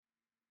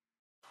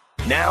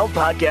Now,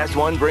 Podcast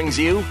One brings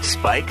you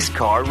Spike's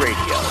Car Radio,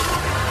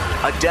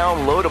 a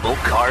downloadable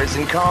cars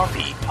and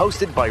coffee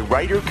hosted by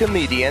writer,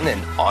 comedian,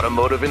 and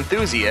automotive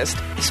enthusiast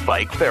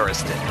Spike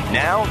Ferriston.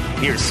 Now,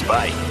 here's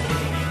Spike.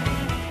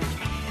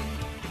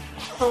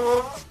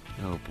 Oh,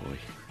 boy.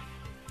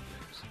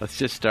 Let's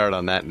just start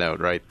on that note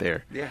right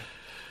there. Yeah.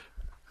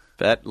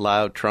 That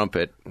loud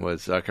trumpet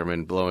was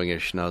Zuckerman blowing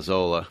his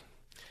schnozzola.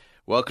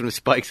 Welcome to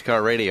Spike's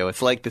Car Radio.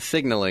 It's like the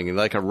signaling,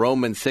 like a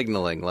Roman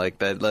signaling, like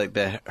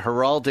the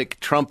heraldic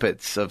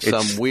trumpets of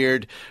some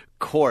weird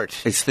court.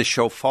 It's the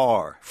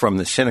shofar from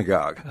the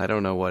synagogue. I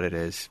don't know what it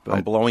is, but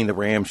I'm blowing the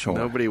ram's horn.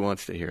 Nobody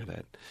wants to hear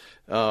that.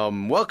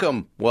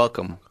 Welcome,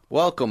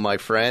 my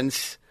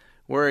friends.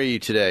 Where are you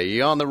today?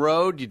 You on the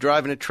road? You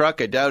driving a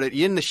truck? I doubt it.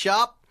 You in the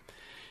shop?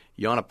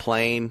 You on a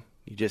plane?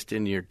 You just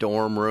in your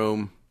dorm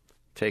room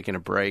taking a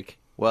break?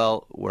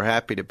 Well, we're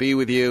happy to be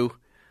with you.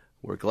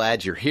 We're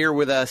glad you're here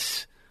with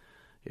us.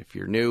 If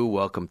you're new,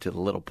 welcome to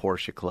the Little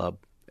Porsche Club.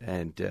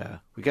 And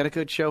we got a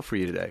good show for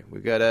you today.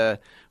 We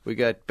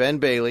got Ben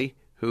Bailey,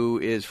 who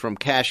is from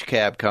Cash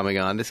Cab, coming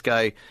on. This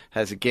guy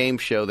has a game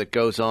show that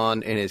goes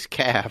on in his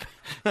cab.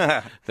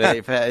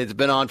 It's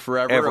been on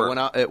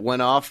forever. It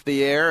went off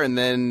the air, and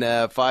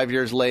then 5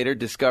 years later,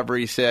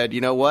 Discovery said,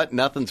 you know what?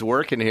 Nothing's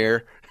working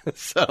here.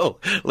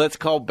 So let's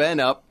call Ben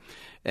up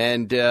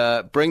and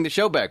bring the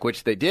show back,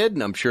 which they did,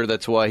 and I'm sure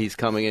that's why he's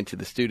coming into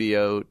the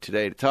studio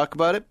today to talk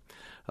about it.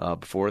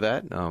 Before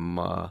that,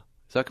 Zuckerman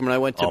and I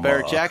went to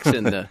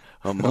Barret-Jackson. I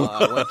went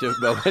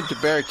to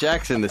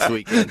Barret-Jackson this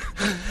weekend.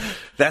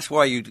 That's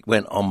why you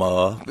went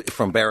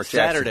from Barret-Jackson.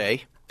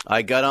 Saturday,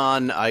 I got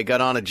on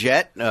a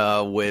jet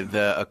with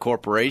a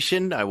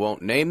corporation, I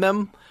won't name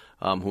them,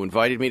 who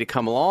invited me to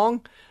come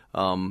along.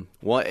 An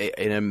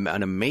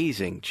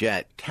amazing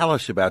jet. Tell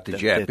us about the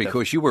jet,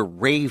 because you were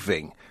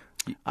raving.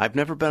 I've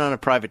never been on a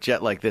private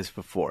jet like this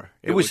before.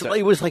 It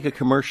was like a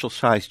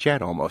commercial-sized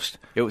jet almost.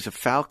 It was a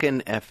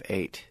Falcon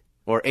F8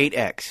 or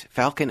 8X,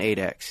 Falcon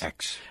 8X.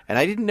 X. And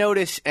I didn't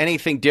notice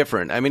anything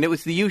different. I mean, it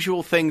was the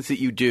usual things that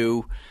you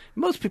do.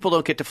 Most people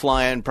don't get to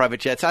fly on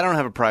private jets. I don't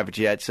have a private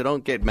jet, so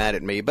don't get mad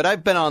at me. But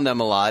I've been on them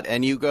a lot.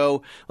 And you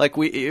go,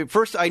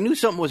 first I knew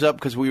something was up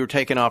because we were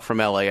taking off from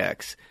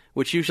LAX.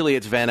 Which usually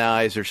it's Van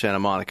Nuys or Santa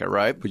Monica,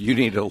 right? But you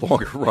need a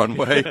longer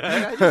runway.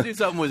 I just knew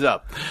something was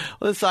up.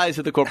 Well, the size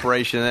of the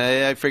corporation,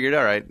 I figured,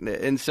 all right.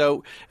 And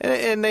so,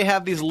 and they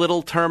have these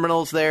little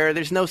terminals there.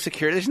 There's no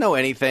security. There's no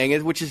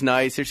anything, which is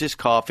nice. There's just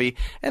coffee.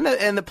 And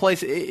the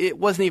place, it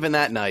wasn't even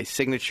that nice,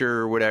 Signature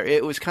or whatever.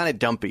 It was kind of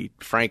dumpy,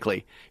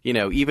 frankly. You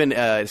know, even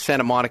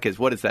Santa Monica's,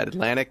 what is that,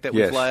 Atlantic that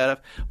we fly out of?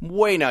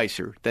 Way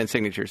nicer than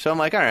Signature. So I'm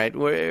like, all right,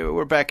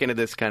 we're back into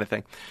this kind of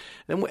thing.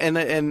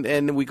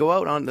 And we go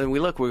out on and we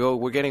look.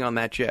 We're getting on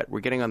that jet.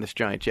 We're getting on this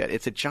giant jet.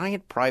 It's a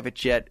giant private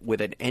jet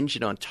with an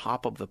engine on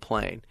top of the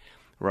plane,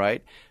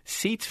 right?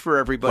 Seats for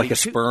everybody. Like a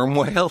sperm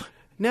whale?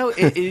 No,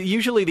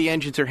 usually the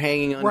engines are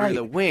hanging under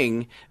the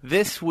wing.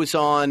 This was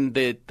on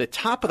the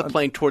top of the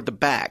plane toward the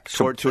back,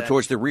 towards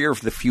the rear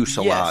of the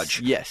fuselage.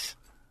 Yes.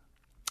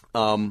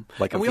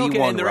 Like a we V1 all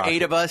get in. There are rocket.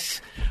 8 of us.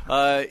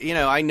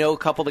 I know a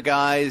couple of the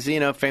guys.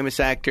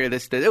 Famous actor.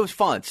 It was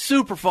fun,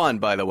 super fun,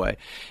 by the way.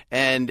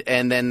 And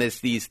then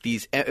there's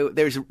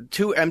there's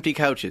 2 empty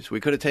couches. We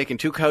could have taken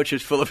 2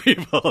 couches full of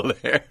people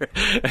there,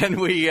 and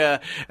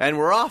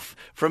we're off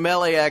from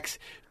LAX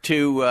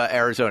to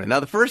Arizona. Now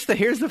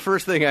here's the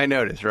first thing I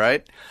noticed.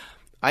 Right,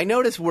 I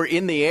noticed we're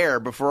in the air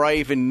before I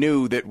even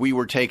knew that we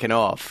were taking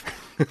off.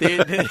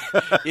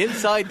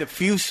 Inside the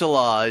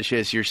fuselage,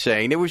 as you're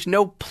saying, there was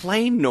no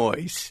plane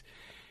noise.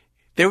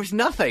 There was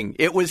nothing.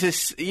 It was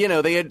this,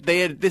 they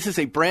had, this is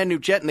a brand new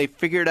jet and they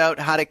figured out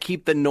how to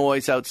keep the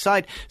noise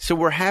outside. So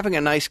we're having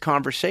a nice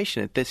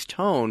conversation at this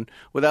tone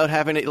without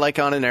having it like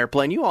on an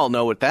airplane. You all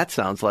know what that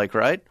sounds like,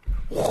 right?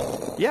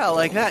 Yeah,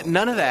 like that.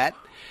 None of that.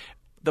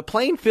 The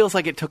plane feels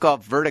like it took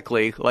off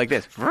vertically like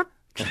this.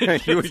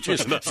 You were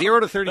just 0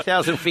 to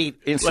 30,000 feet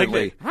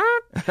instantly.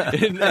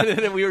 And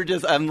then we were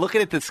I'm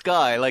looking at the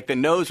sky, like the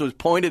nose was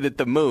pointed at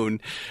the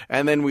moon,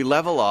 and then we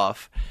level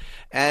off.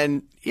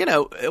 And,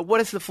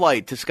 what is the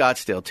flight to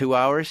Scottsdale? 2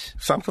 hours?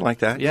 Something like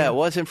that. Yeah, it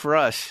wasn't for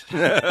us.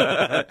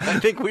 I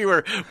think we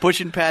were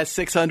pushing past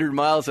 600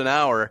 miles an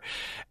hour.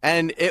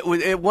 And it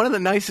was one of the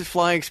nicest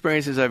flying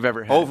experiences I've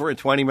ever had. Over in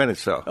 20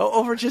 minutes, though.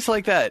 Over just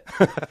like that.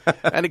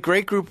 And a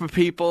great group of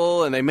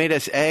people, and they made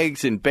us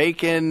eggs and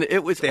bacon.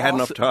 They had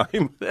enough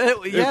time.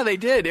 Yeah, they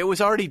did. It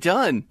was already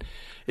done.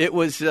 It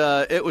was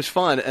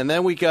fun. And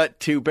then we got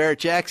to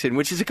Barret-Jackson,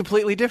 which is a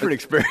completely different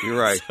experience. You're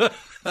right.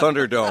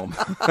 Thunderdome.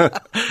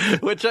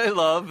 Which I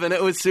love, and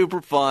it was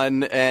super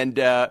fun.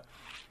 And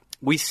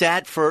we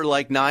sat for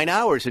like 9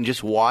 hours and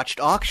just watched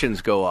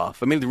auctions go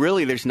off. I mean,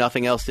 really, there's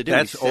nothing else to do.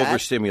 That's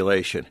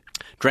overstimulation.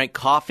 drank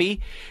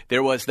coffee.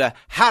 There was the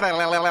Play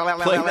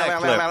that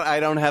clip. I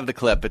don't have the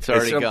clip. It's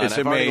already gone. It's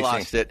I've already amazing.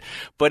 lost it.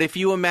 But if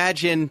you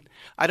imagine,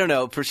 I don't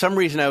know, for some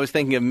reason I was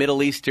thinking of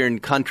Middle Eastern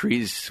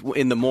countries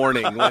in the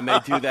morning when they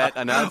do that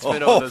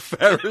announcement.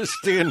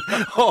 Ferriston.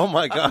 Oh,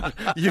 my God.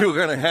 You're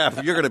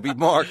going to be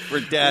marked for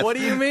death. What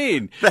do you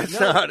mean? That's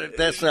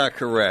not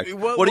correct.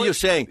 What are you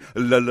saying?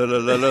 La, la, la,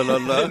 la, la, la,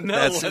 la.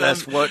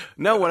 That's what.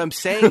 No, what I'm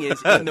saying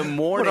is in the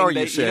morning, What are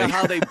you saying? You know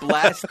how they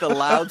blast the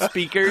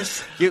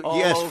loudspeakers?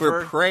 Yes,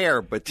 over? for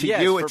prayer, but to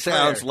Yes, you for it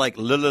sounds prayer. like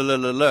la, la, la,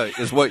 la, la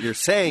is what you're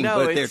saying,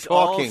 No, but they're it's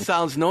all talking.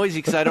 sounds noisy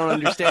because I don't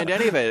understand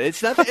any of it.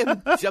 It's not.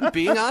 I'm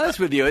being honest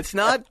with you. It's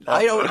not.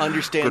 I don't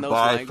understand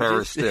Goodbye, those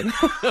languages.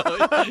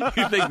 Ferriston.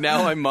 You think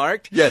now I'm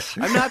marked? Yes.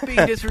 I'm not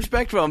being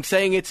disrespectful. I'm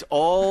saying it's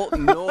all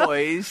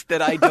noise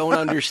that I don't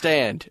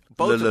understand.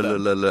 Both of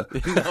them. La, la, la,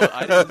 la. No,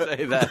 I didn't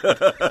say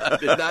that. I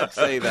did not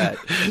say that.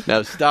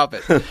 Now stop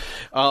it.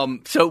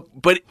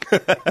 But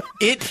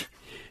it.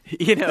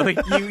 You know,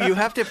 you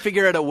have to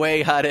figure out a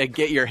way how to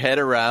get your head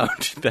around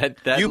that.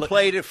 You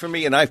played it for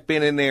me, and I've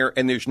been in there,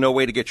 and there's no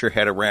way to get your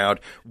head around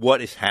what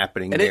is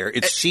happening there.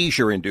 It's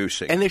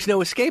seizure-inducing. And there's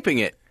no escaping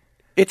it.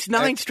 It's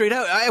 9 straight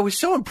out. I was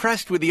so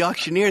impressed with the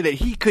auctioneer that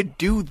he could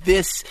do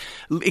this,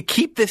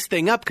 keep this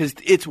thing up, because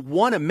it's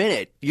 1 a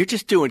minute. You're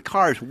just doing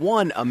cars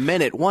 1 a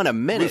minute, 1 a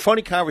minute. The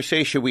funny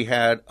conversation we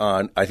had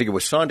on, I think it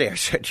was Sunday, I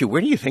said to you,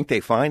 where do you think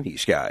they find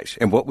these guys?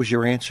 And what was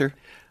your answer?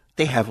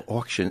 They have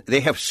auction.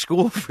 They have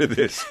school for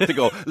this. To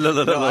go, la,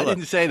 la, la, No, la. I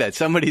didn't say that.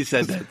 Somebody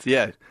said that.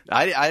 Yeah.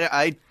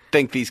 I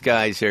think these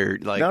guys are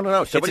like...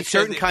 No. It's a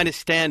certain kind of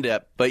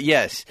stand-up, but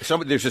yes.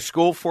 There's a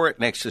school for it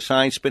next to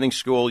Sign Spinning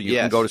School. You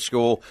can go to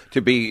school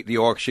to be the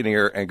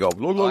auctioneer and go...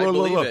 La, la, la, I la,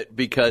 believe la. it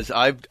because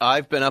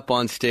I've been up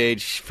on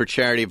stage for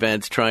charity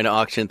events trying to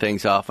auction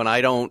things off, and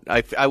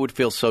I would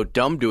feel so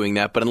dumb doing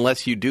that, but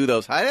unless you do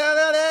those...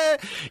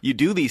 You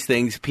do these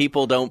things,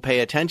 people don't pay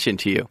attention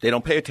to you. They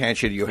don't pay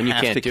attention. You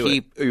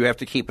have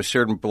to keep a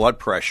certain blood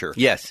pressure.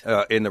 Yes.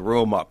 In the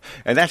room up,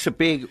 and that's a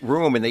big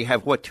room, and they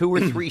have 2 or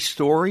 3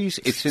 stories.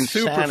 It's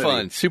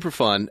insanity. Super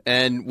fun,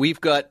 and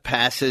we've got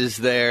passes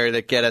there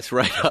that get us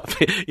right up.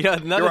 You know,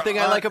 another thing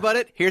I like about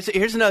it.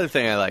 Here's another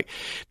thing I like.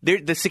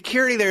 The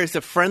security there is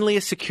the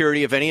friendliest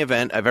security of any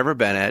event I've ever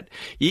been at.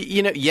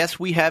 You know, yes,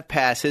 we have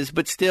passes,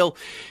 but still.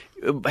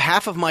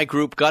 Half of my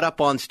group got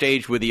up on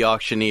stage with the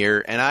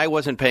auctioneer, and I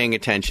wasn't paying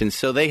attention,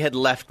 so they had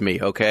left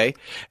me, okay?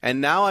 And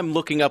now I'm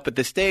looking up at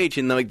the stage,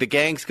 and the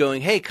gang's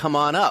going, hey, come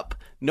on up.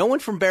 No one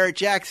from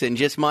Barret-Jackson,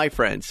 just my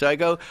friends. So I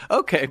go,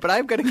 okay, but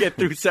I've got to get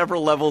through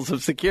several levels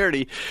of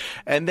security.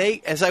 And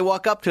as I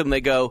walk up to them,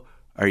 they go,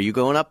 are you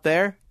going up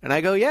there? And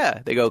I go,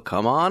 yeah. They go,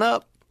 come on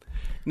up.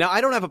 Now,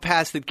 I don't have a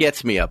pass that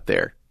gets me up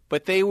there.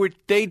 But they're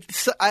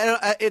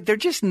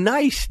just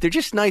nice. They're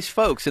just nice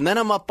folks. And then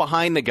I'm up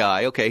behind the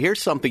guy. Okay,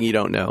 here's something you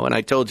don't know, and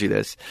I told you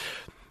this.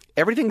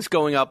 Everything's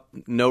going up,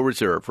 no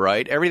reserve,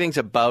 right? Everything's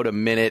about a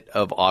minute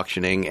of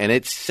auctioning, and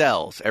it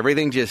sells.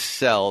 Everything just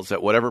sells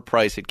at whatever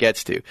price it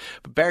gets to.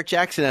 But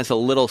Barret-Jackson has a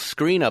little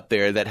screen up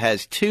there that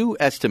has 2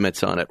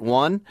 estimates on it.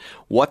 One,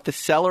 what the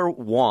seller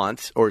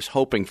wants or is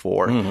hoping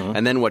for,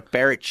 and then what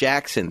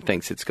Barret-Jackson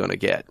thinks it's going to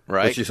get,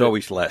 right? Which is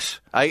always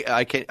less.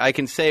 I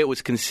can say it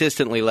was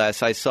consistently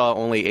less. I saw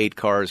only 8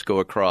 cars go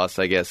across,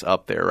 I guess,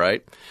 up there,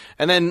 right?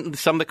 And then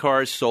some of the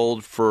cars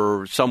sold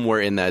for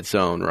somewhere in that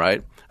zone,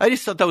 right? I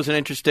just thought that was an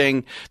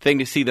interesting thing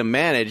to see them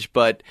manage,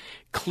 but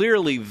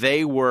clearly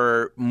they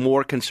were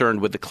more concerned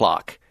with the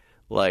clock.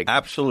 Like,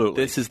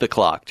 absolutely, this is the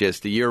clock.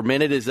 Just your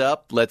minute is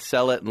up. Let's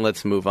sell it and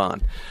let's move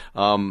on.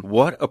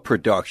 What a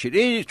production!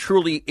 It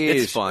truly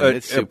is. It's fun.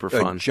 It's super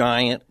fun. A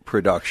giant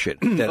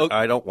production that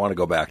I don't want to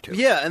go back to.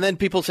 Yeah, and then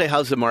people say,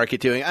 "How's the market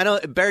doing?" I know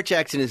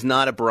Barret-Jackson is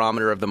not a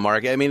barometer of the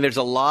market. I mean, there's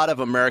a lot of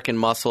American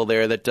muscle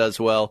there that does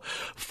well.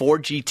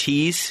 Ford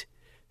GTs.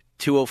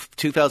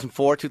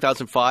 2004,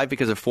 2005,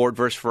 because of Ford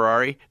versus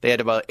Ferrari. They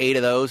had about 8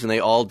 of those, and they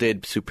all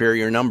did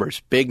superior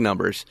numbers, big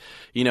numbers.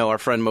 You know, our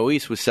friend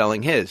Moise was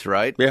selling his,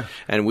 right? Yeah.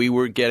 And we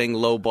were getting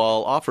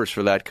low-ball offers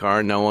for that car,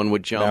 and no one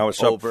would jump over. Now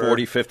it's up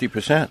 40,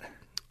 50%.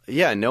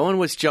 Yeah, no one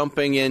was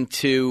jumping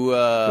into,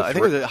 I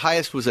think the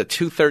highest was a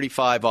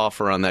 235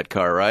 offer on that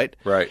car, right?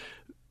 Right.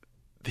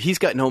 He's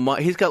got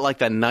he's got like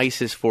the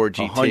nicest Ford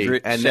GT.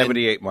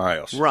 178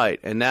 miles.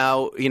 Right. And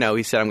now, you know,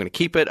 he said, I'm going to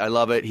keep it. I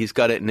love it. He's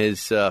got it in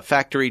his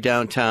factory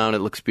downtown. It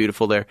looks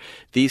beautiful there.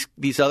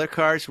 These other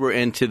cars were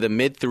into the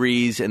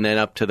mid-3s and then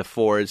up to the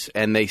 4s,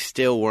 and they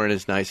still weren't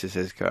as nice as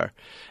his car.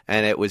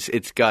 And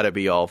it's got to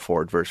be all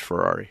Ford versus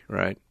Ferrari,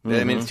 right? Mm-hmm.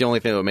 I mean, it's the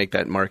only thing that would make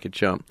that market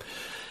jump.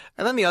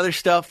 And then the other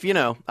stuff, you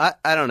know,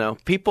 I don't know.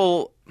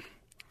 People...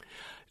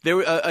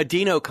 a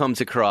Dino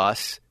comes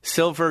across,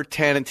 silver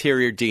tan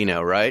interior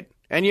Dino, right?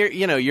 And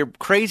you're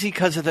crazy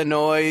because of the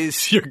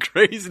noise. You're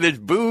crazy. There's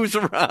booze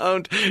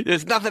around.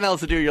 There's nothing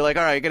else to do. You're like,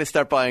 all right, I'm going to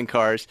start buying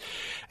cars.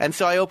 And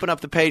so I open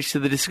up the page to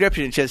the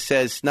description. It just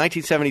says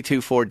 1972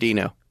 Ford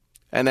Dino.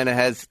 And then it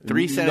has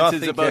 3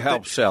 sentences Nothing to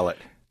help sell it.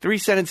 3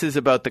 sentences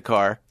about the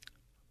car.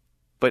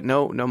 but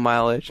no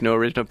mileage, no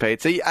original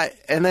paint. So,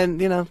 and then,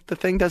 the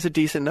thing does a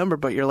decent number,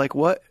 but you're like,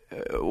 what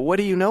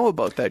do you know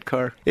about that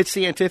car? It's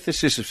the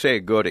antithesis of, say, a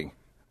Gooding,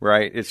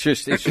 right? It's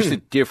just a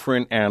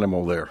different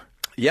animal there.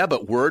 Yeah,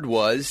 but word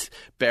was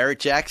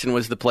Barret-Jackson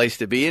was the place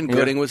to be, and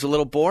Gooding was a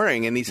little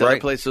boring, and these other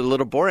places are a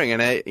little boring.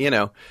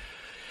 And,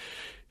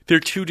 they're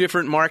two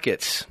different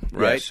markets,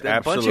 right? Yes,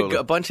 absolutely.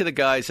 A bunch of the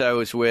guys I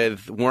was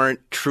with weren't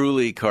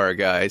truly car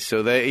guys,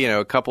 so they,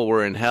 a couple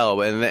were in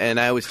hell, and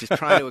I was just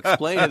trying to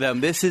explain to them,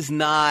 this is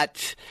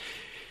not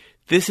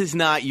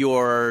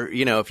your,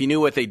 if you knew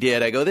what they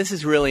did, I go, this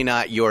is really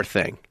not your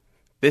thing.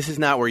 This is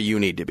not where you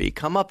need to be.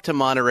 Come up to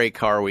Monterey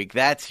Car Week.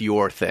 That's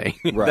your thing.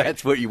 Right.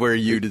 That's where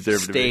you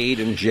deserve to be. Staid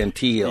and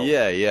genteel.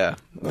 Yeah.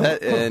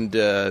 And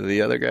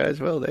the other guys,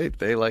 well,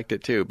 they liked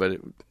it too, but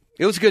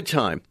it was a good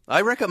time.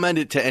 I recommend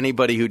it to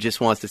anybody who just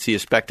wants to see a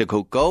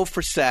spectacle. Go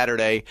for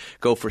Saturday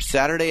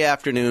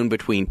afternoon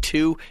between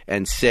 2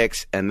 and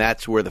 6, and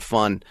that's where the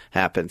fun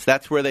happens.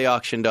 That's where they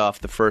auctioned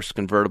off the first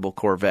convertible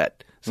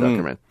Corvette,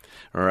 Zuckerman.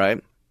 All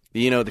right?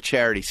 The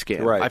charity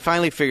scam. Right. I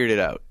finally figured it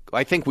out.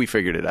 I think we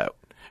figured it out.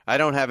 I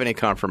don't have any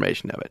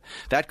confirmation of it.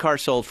 That car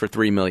sold for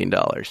 $3 million,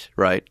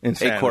 right?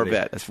 Insanity. A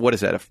Corvette. What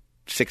is that, a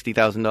 $60,000,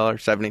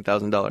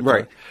 $70,000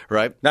 car?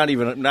 Right?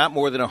 Not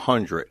more than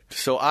 100.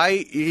 So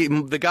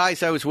the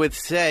guys I was with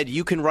said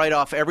you can write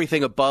off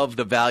everything above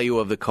the value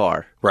of the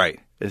car. Right.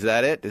 Is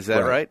that it? Is that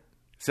right?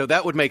 So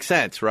that would make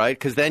sense, right?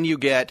 Because then you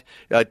get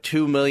a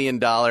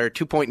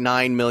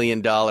 $2.9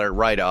 million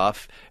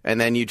write-off,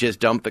 and then you just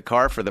dump the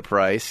car for the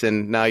price,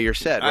 and now you're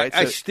set, right?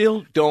 I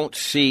still don't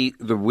see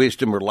the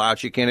wisdom or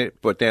logic in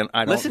it, but then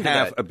I don't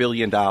have $1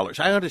 billion.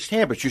 I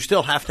understand, but you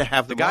still have to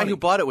have the guy money. who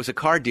bought it was a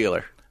car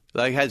dealer.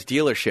 Like has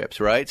dealerships,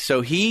 right? So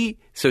he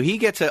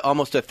gets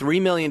almost a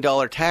 $3 million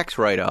tax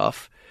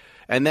write-off,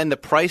 and then the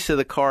price of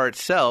the car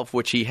itself,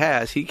 which he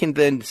has, he can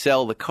then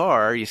sell the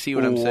car. You see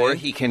what I'm saying? Or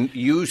he can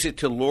use it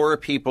to lure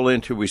people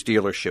into his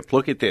dealership.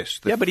 Look at this.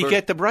 But he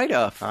get the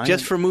write-off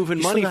just for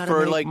moving money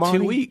for like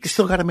 2 weeks. You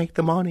still got to make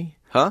the money.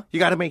 Huh? You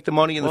got to make the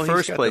money in the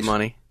first he's got place. The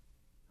money.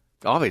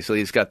 Obviously,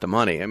 he's got the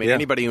money. I mean,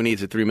 anybody who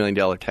needs a $3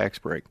 million tax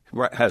break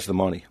has the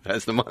money.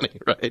 Has the money,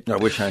 right? I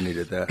wish I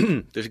needed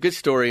that. There's a good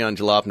story on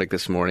Jalopnik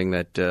this morning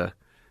that,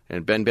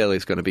 and Ben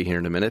Bailey's going to be here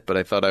in a minute, but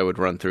I thought I would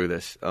run through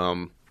this.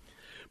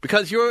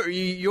 Because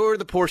you're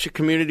the Porsche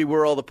community,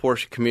 we're all the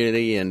Porsche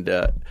community, and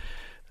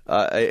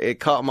it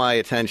caught my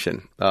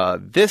attention.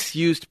 This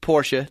used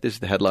Porsche, this is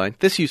the headline,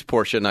 this used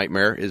Porsche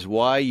nightmare is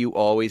why you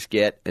always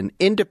get an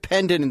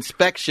independent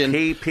inspection.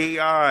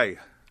 PPI.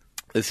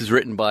 This is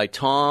written by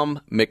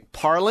Tom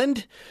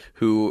McParland,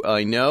 who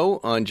I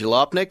know on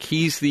Jalopnik.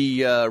 He's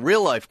the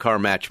real-life car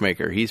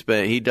matchmaker.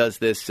 He does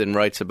this and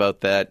writes about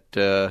that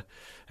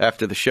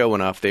after the show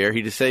went off there.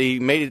 He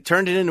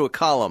turned it into a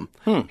column.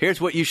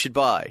 Here's what you should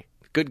buy.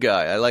 Good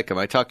guy. I like him.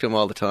 I talk to him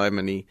all the time,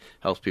 and he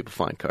helps people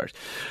find cars.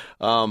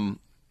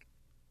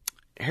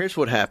 Here's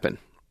what happened.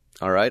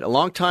 All right, a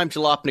longtime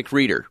Jalopnik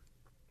reader,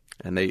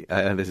 and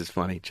this is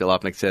funny.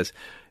 Jalopnik says,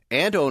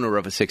 and owner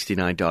of a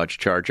 69 Dodge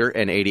Charger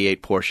and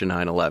 88 Porsche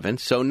 911,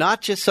 so not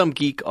just some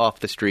geek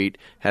off the street,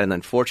 had an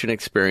unfortunate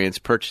experience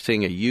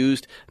purchasing a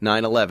used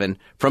 911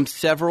 from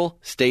several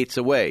states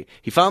away.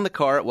 He found the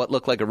car at what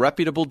looked like a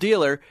reputable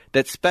dealer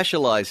that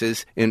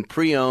specializes in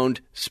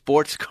pre-owned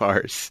sports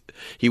cars.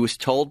 He was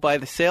told by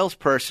the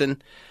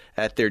salesperson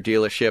at their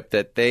dealership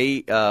that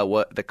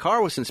the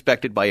car was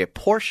inspected by a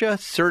Porsche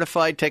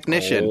certified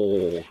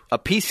technician, a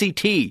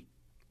PCT.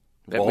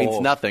 That means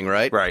nothing,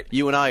 right? Right.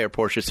 You and I are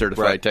Porsche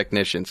certified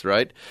technicians,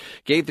 right?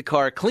 Gave the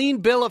car a clean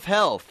bill of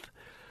health.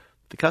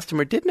 The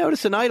customer did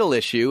notice an idle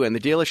issue, and the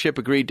dealership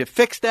agreed to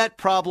fix that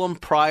problem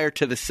prior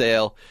to the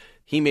sale.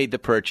 He made the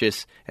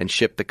purchase and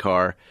shipped the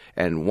car,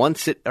 and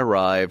once it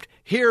arrived,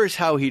 here's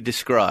how he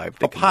described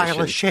the condition.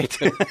 Pile of shit.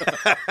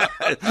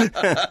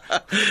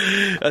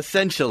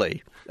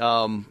 Essentially,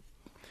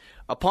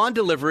 upon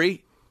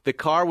delivery, the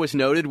car was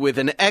noted with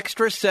an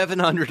extra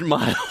 700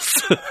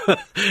 miles.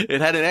 It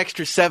had an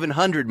extra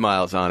 700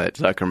 miles on it,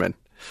 Zuckerman.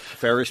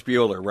 Ferris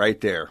Bueller right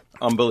there.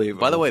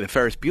 Unbelievable. By the way, the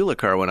Ferris Bueller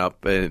car went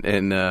up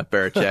in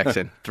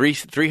Barret-Jackson.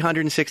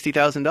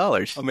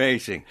 $360,000.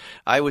 Amazing.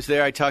 I was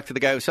there. I talked to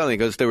the guy who was selling it. He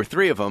goes, there were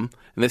three of them,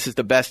 and this is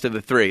the best of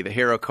the three, the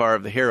hero car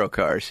of the hero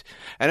cars.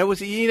 And it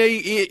was,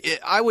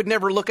 I would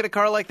never look at a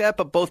car like that,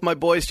 but both my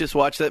boys just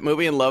watched that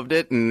movie and loved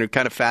it and are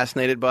kind of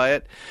fascinated by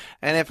it.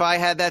 And if I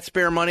had that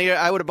spare money,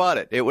 I would have bought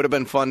it. It would have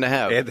been fun to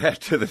have. Add that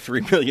to the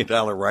 $3 million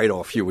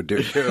write-off you would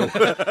do, too.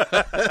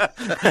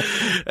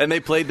 And they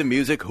played the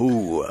music.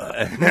 Ooh,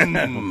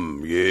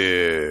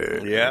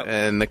 yeah.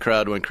 And the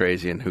crowd went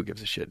crazy, and who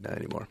gives a shit now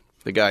anymore?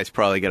 The guy's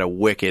probably got a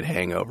wicked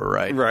hangover,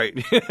 right? Right.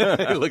 He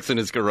looks in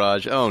his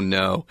garage. Oh,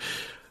 no.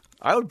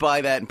 I would buy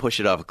that and push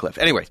it off a cliff.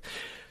 Anyways,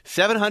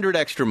 700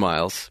 extra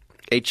miles,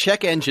 a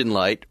check engine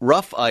light,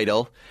 rough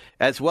idle,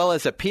 as well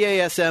as a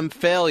PASM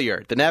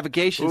failure. The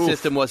navigation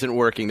system wasn't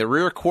working. The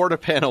rear quarter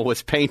panel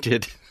was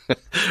painted.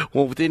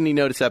 Well, didn't he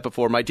notice that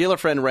before? My dealer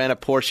friend ran a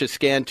Porsche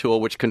scan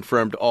tool, which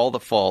confirmed all the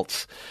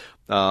faults.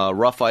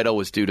 Rough idle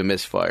was due to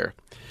misfire.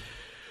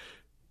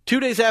 2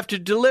 days after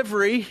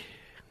delivery,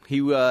 He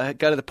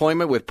got an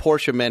appointment with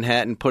Porsche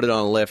Manhattan, put it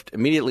on a lift,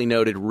 immediately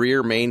noted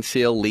rear main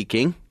seal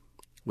leaking,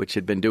 which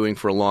had been doing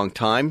for a long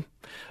time.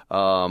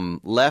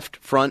 Left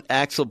front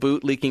axle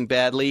boot leaking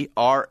badly.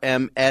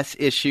 RMS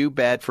issue,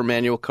 bad for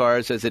manual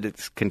cars as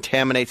it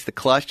contaminates the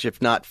clutch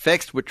if not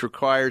fixed, which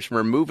requires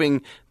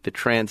removing the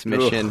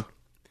transmission. Ugh.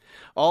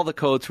 All the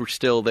codes were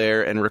still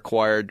there and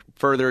required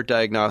further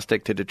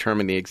diagnostic to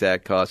determine the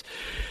exact cause.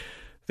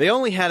 They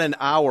only had an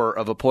hour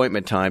of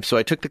appointment time, so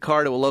I took the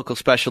car to a local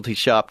specialty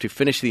shop to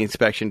finish the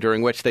inspection,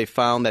 during which they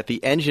found that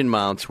the engine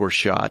mounts were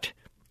shot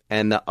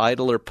and the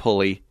idler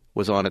pulley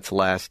was on its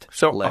last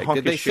leg.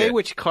 Did they say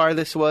which car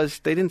this was?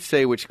 They didn't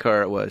say which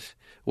car it was,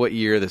 what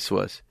year this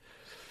was.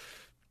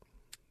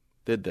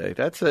 Did they?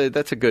 That's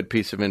a good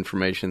piece of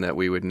information that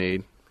we would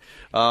need.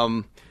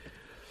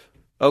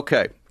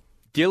 Okay.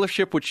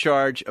 Dealership would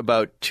charge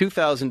about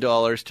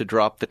 $2,000 to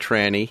drop the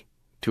tranny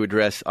to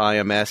address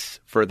IMS,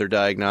 further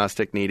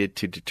diagnostic needed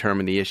to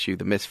determine the issue,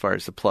 the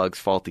misfires, the plugs,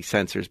 faulty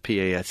sensors,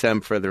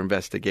 PASM, further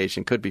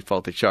investigation, could be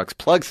faulty shocks,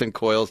 plugs and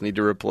coils need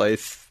to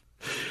replace.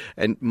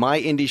 And my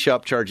indie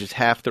shop charges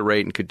half the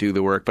rate and could do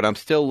the work, but I'm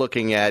still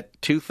looking at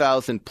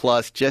 $2,000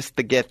 plus just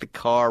to get the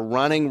car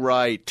running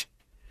right.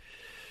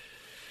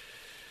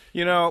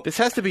 You know, this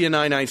has to be a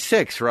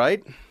 996,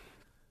 right?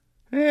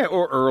 Yeah,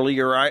 or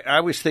earlier.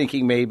 I was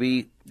thinking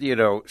maybe,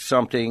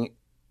 something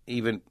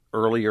even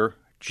earlier,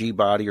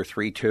 G-body or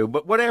 3.2.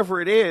 But whatever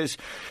it is,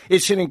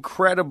 it's an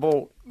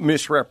incredible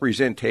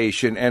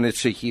misrepresentation, and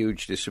it's a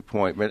huge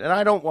disappointment. And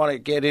I don't want to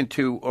get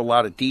into a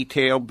lot of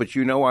detail, but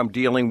I'm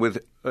dealing with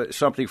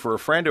something for a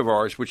friend of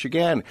ours, which,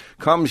 again,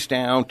 comes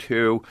down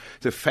to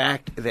the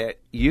fact that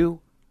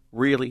you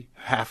really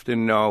have to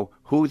know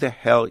who the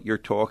hell you're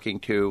talking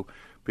to.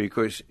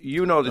 Because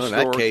the story. In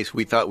that case,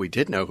 we thought we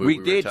did know who we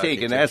were did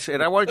talking to.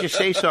 And I wanted to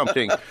say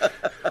something.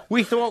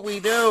 We thought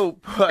we knew,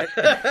 but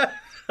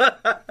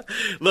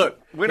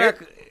look, we're not.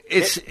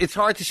 It's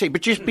hard to say,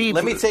 but just be.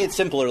 Let me say it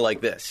simpler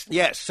like this.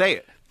 Yes, say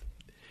it.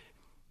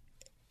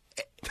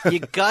 You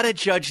gotta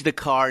judge the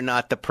car,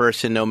 not the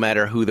person, no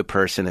matter who the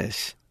person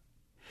is.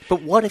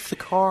 But what if the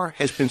car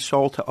has been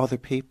sold to other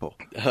people?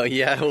 Oh,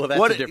 yeah. Well,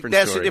 that's a different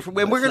story.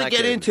 We're going to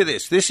get into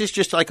this. This is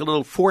just like a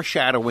little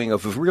foreshadowing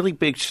of a really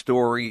big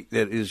story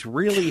that is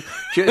really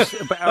just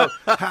about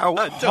how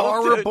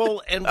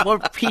horrible and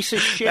what piece of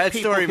shit that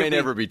people story may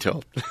never be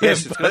told.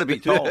 Yes, it's going to be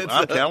told.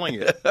 I'm telling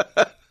you.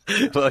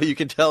 Well, you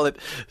can tell it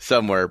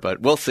somewhere, but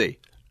we'll see.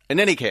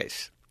 In any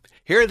case,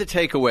 here are the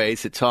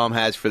takeaways that Tom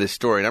has for this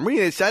story. And I'm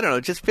reading this, I don't know,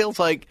 it just feels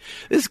like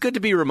this is good to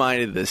be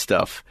reminded of this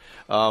stuff.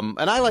 And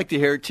I like to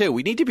hear it, too.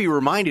 We need to be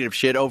reminded of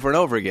shit over and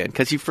over again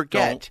because you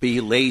forget. Don't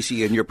be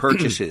lazy in your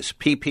purchases.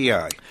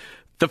 PPI.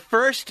 The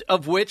first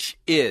of which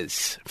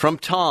is, from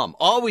Tom,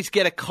 always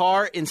get a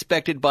car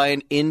inspected by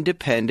an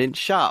independent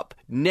shop.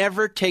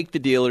 Never take the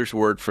dealer's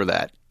word for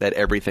that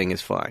everything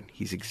is fine.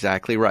 He's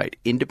exactly right.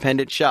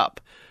 Independent shop.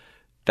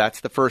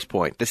 That's the first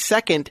point. The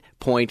second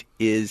point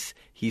is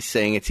he's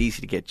saying it's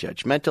easy to get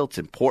judgmental. It's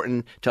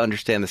important to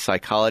understand the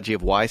psychology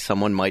of why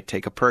someone might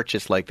take a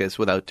purchase like this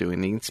without doing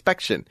the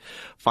inspection.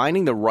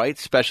 Finding the right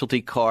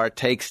specialty car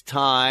takes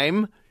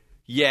time,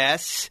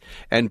 yes,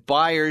 and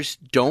buyers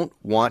don't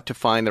want to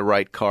find the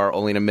right car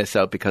only to miss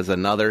out because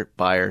another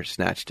buyer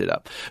snatched it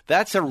up.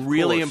 That's a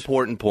really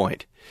important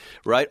point,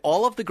 right?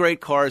 All of the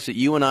great cars that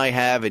you and I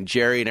have and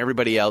Jerry and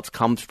everybody else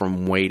comes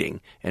from waiting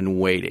and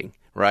waiting,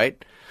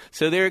 right?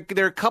 So there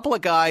are a couple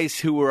of guys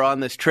who were on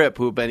this trip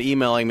who have been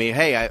emailing me,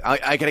 hey,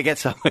 I got to get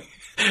something.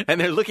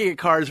 And they're looking at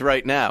cars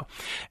right now.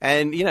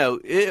 And,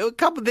 a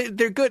couple,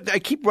 they're good. I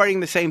keep writing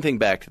the same thing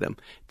back to them.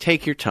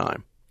 Take your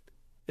time.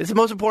 It's the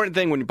most important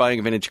thing when you're buying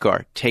a vintage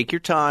car. Take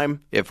your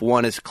time. If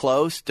one is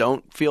close,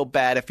 don't feel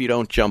bad if you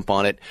don't jump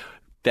on it.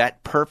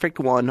 That perfect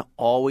one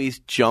always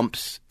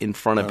jumps in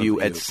front of you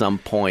at some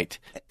point.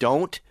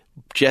 Don't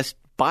just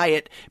buy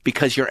it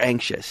because you're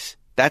anxious.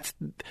 That's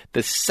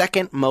the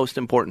second most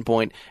important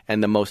point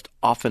and the most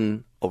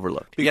often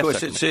overlooked.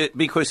 Because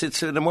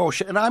it's an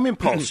emotion, and I'm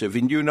impulsive,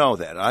 and you know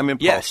that. I'm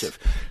impulsive.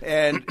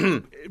 Yes.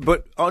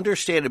 But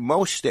understand in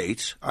most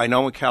states, I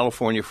know in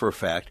California for a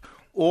fact,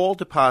 all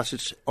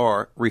deposits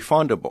are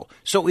refundable.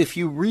 So if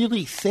you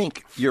really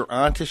think you're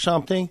onto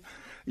something,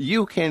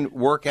 you can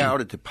work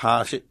out a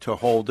deposit to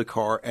hold the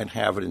car and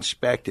have it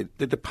inspected.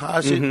 The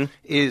deposit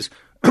is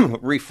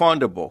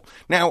refundable.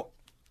 Now,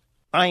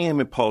 I am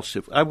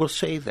impulsive. I will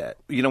say that.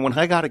 When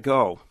I got to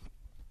go,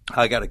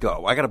 I got to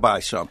go. I got to buy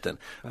something.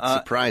 That's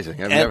surprising.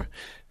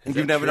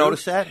 You've never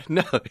noticed that?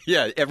 No.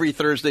 Yeah, every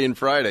Thursday and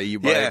Friday you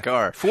buy a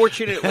car.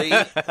 Fortunately.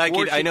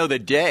 I know the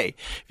day.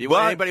 If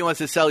anybody wants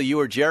to sell you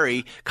or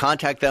Jerry,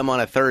 contact them on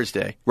a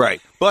Thursday. Right.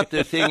 But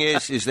the thing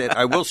is that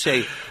I will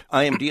say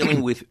I am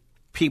dealing with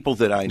people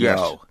that I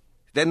know. Yes.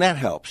 Then that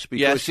helps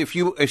because if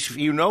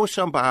you know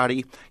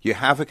somebody, you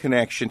have a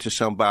connection to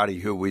somebody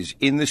who is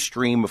in the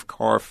stream of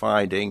car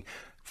finding,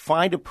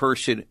 find a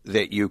person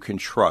that you can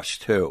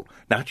trust, too.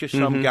 Not just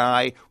some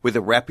guy with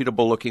a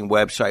reputable-looking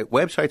website.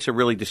 Websites are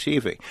really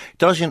deceiving. It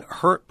doesn't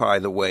hurt, by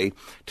the way,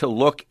 to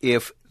look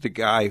if the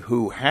guy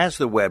who has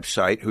the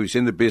website, who's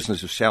in the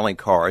business of selling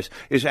cars,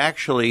 is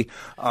actually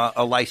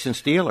a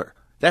licensed dealer.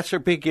 That's their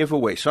big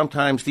giveaway.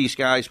 Sometimes these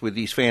guys with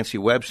these fancy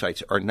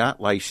websites are not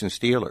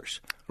licensed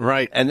dealers.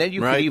 Right. And then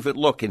you can even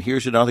look, and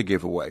here's another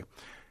giveaway.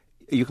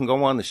 You can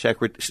go on the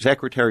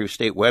Secretary of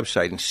State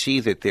website and see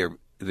that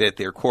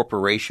their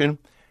corporation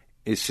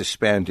is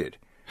suspended.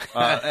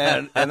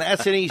 And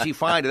that's an easy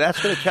find. And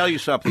that's going to tell you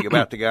something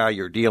about the guy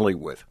you're dealing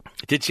with.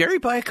 Did Jerry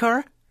buy a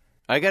car?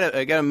 I got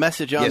a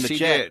message on the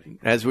chat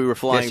as we were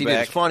flying he back.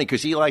 Did. It's funny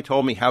because Eli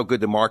told me how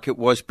good the market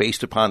was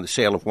based upon the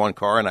sale of one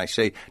car, and I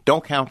say,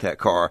 don't count that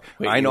car.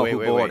 I know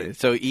who bought it.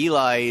 So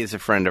Eli is a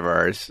friend of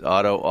ours.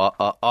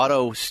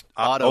 Auto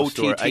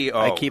store.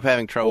 I keep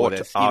having trouble with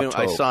this. Even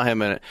I saw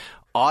him in it.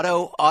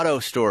 Auto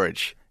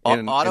storage.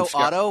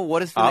 Auto.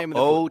 What is the name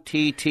of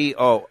the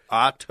OTTO?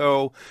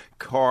 Auto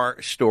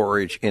Car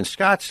Storage in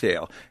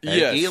Scottsdale. And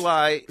yes.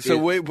 Eli. So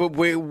wait.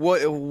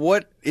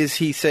 What is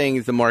he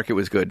saying? The market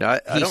was good. I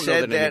don't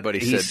know that anybody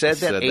said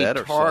that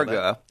a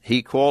Targa.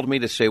 He called me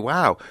to say,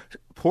 "Wow,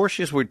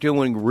 Porsches were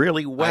doing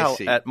really well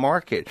at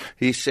market."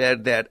 He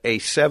said that a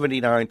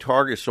 '79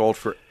 Targa sold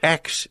for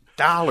X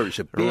dollars,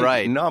 a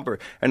big number,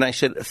 and I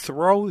said,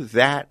 "Throw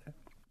that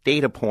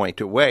data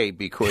point away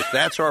because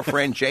that's our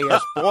friend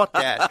JS bought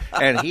that,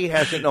 and he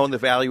hasn't known the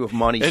value of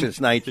money since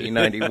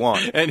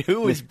 1991. And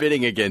who was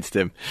bidding against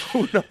him?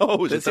 Who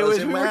knows? It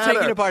doesn't we matter. were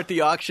taking apart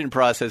the auction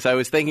process. I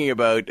was thinking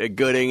about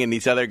Gooding and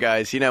these other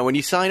guys. You know, when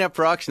you sign up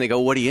for auction, they go,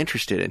 "What are you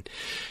interested in?"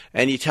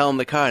 And you tell them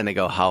the car, and they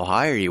go, "How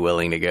high are you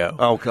willing to go?"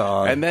 Oh,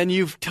 God. And then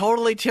you've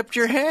totally tipped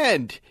your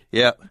hand.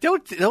 Yeah.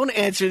 Don't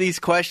answer these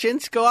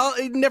questions. Go out.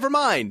 Never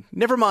mind.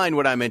 Never mind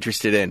what I'm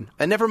interested in.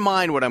 And never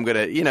mind what I'm going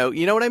to, you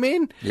know what I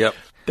mean? Yep.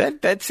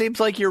 That seems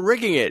like you're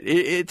rigging it.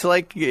 It's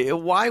like,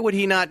 why would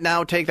he not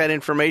now take that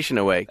information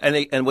away?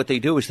 And what they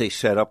do is they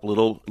set up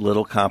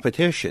little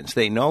competitions.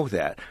 They know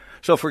that.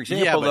 So, for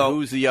example, but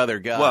who's the other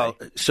guy? Well,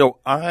 so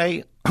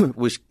I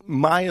was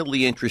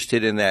mildly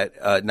interested in that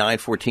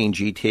 914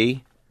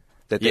 GT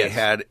that they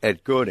had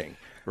at Gooding.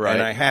 Right.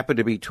 And I happened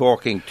to be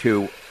talking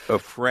to a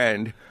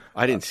friend.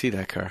 I didn't see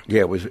that car.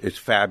 Yeah, it's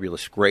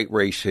fabulous. Great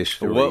race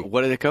history.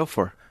 What did it go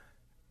for?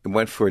 It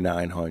went for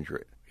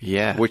 $900.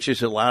 Yeah. Which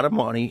is a lot of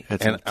money.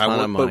 That's a ton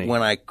of money. But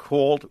when I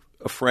called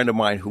a friend of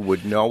mine who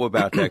would know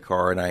about that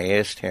car and I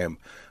asked him,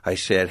 I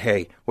said,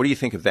 "Hey, what do you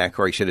think of that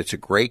car?" He said, "It's a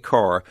great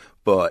car,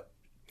 but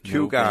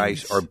two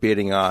guys are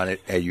bidding on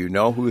it, and you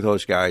know who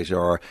those guys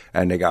are,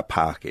 and they got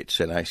pockets."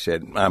 And I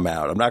said, "I'm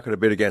out. I'm not going to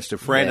bid against a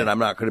friend, and I'm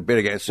not going to bid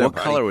against somebody."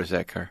 What color was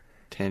that car?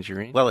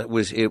 Tangerine? Well,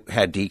 it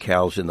had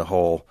decals in the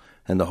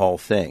whole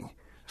thing.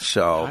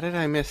 So how did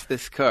I miss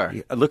this car?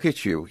 Look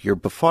at you. You're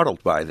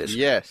befuddled by this.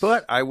 Yes.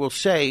 But I will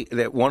say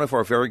that one of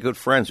our very good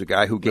friends, a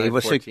guy who gave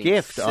us a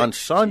gift on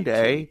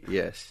Sunday.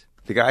 Yes.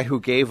 The guy who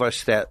gave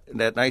us that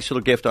nice little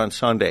gift on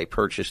Sunday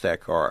purchased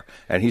that car,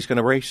 and he's going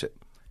to race it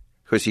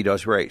because he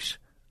does race.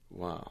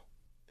 Wow.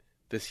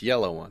 This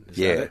yellow one. Is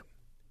that it?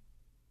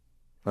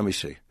 Let me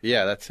see.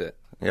 Yeah, that's it.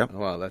 Yep.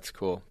 Wow, that's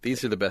cool.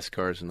 These are the best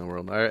cars in the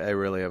world. I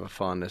really have a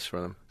fondness for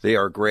them. They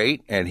are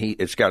great, and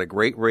it's got a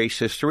great race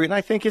history. And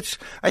I think that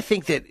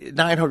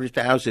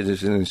 $900,000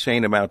 is an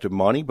insane amount of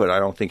money, but I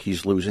don't think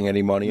he's losing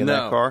any money in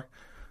that car.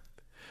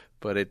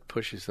 But it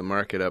pushes the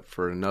market up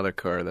for another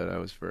car that I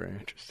was very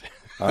interested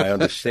in. I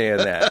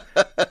understand that.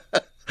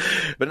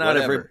 But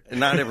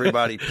not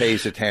everybody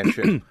pays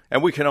attention,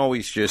 and we can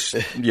always just,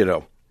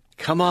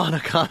 come on,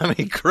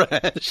 economy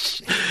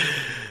crash.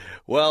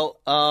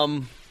 Well,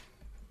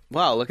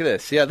 wow, look at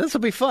this. Yeah, this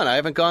will be fun. I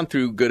haven't gone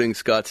through Gooding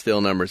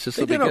Scottsdale numbers. This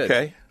will be good.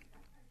 Okay.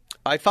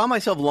 I found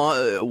myself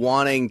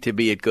wanting to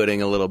be at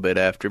Gooding a little bit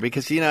after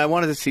because, I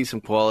wanted to see some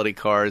quality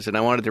cars and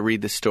I wanted to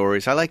read the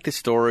stories. I like the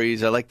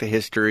stories. I like the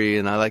history,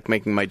 and I like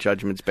making my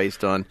judgments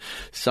based on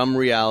some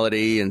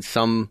reality and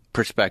some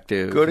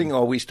perspective. Gooding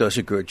always does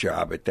a good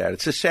job at that.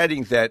 It's a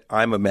setting that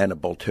I'm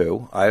amenable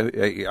to.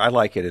 I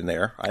like it in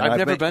there. I've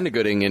never been to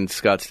Gooding in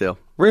Scottsdale.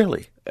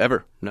 Really?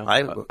 Ever? No.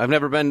 I've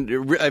never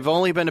been. I've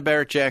only been to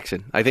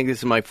Barret-Jackson. I think this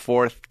is my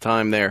 4th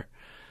time there.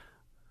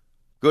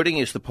 Gooding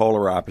is the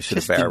polar opposite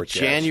of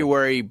Barret-Jackson.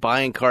 January,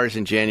 buying cars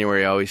in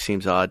January always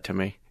seems odd to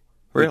me.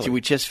 Really? We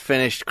just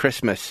finished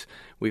Christmas.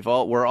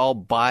 We're all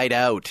buyed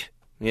out.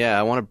 Yeah,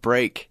 I want a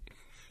break.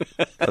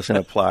 Doesn't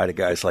apply to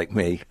guys like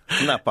me.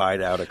 I'm not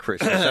buyed out at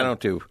Christmas. I don't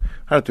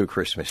do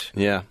Christmas.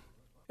 Yeah.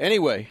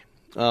 Anyway,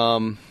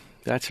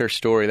 that's her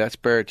story. That's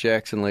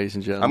Barret-Jackson, ladies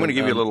and gentlemen. I'm going to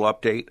give you a little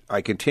update.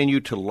 I continue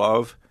to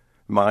love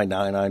my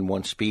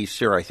 991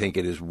 Speedster. I think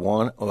it is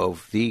one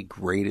of the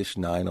greatest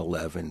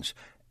 911s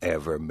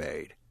ever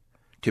made.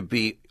 To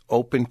be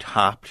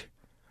open-topped,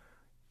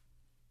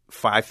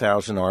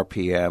 5,000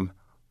 RPM,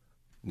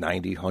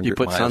 90, 100 miles an hour. You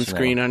put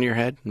sunscreen on your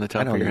head, on the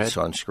top of your head? I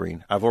don't need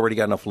sunscreen. I've already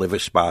got enough liver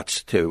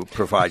spots to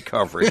provide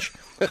coverage.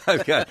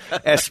 I've got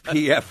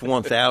SPF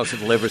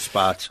 1000 liver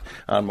spots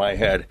on my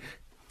head.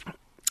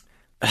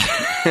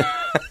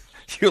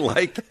 you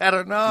like that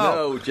or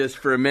no? No, just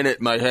for a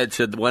minute, my head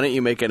said, why don't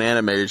you make an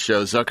animated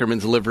show,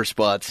 Zuckerman's Liver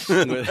Spots?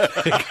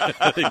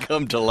 They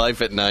come to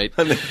life at night.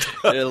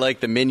 They're like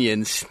the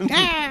Minions. They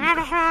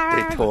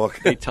talk.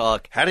 They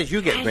talk. How did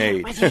you get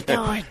made? What's he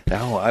doing?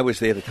 No, I was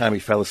there the time he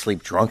fell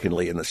asleep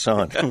drunkenly in the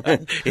sun.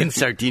 In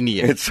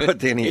Sardinia. In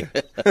Sardinia.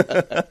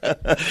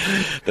 The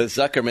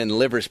Zuckerman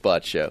Liver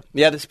Spot Show.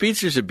 Yeah, the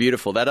Speedsters are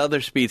beautiful. That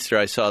other Speedster,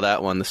 I saw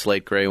that one, the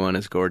slate gray one,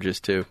 is gorgeous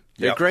too.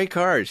 They're great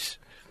cars.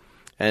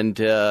 And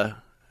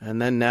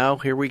then now,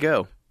 here we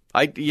go.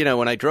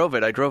 When I drove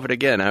it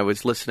again. I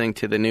was listening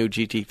to the new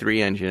GT3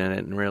 engine in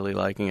it and really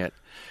liking it.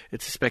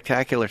 It's a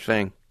spectacular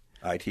thing.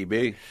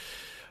 ITB.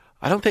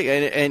 I don't think,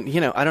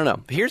 I don't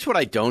know. Here's what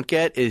I don't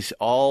get is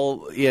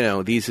all,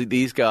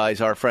 these guys,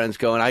 our friends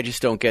going, I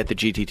just don't get the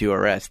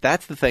GT2 RS.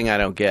 That's the thing I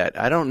don't get.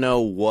 I don't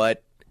know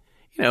what,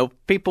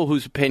 people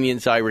whose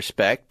opinions I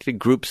respect,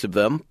 groups of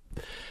them,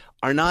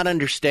 are not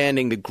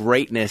understanding the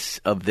greatness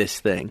of this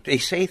thing. They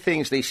say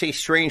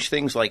strange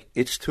things like,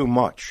 it's too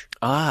much.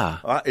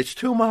 It's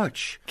too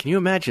much. Can you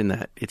imagine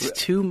that? It's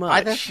too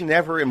much. That's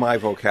never in my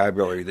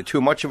vocabulary. The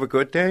too much of a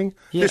good thing?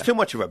 Yeah. There's too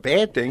much of a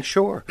bad thing,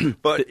 sure.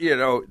 But,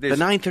 the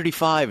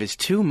 935 is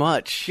too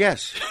much.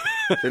 Yes.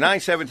 The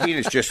 917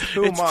 is just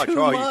too much. Too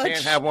much. You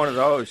can't have one of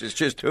those. It's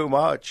just too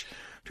much.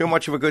 Too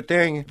much of a good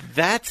thing.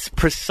 That's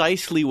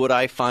precisely what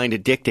I find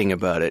addicting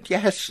about it.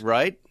 Yes.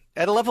 Right?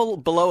 At a level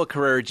below a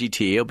Carrera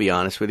GT, I'll be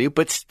honest with you,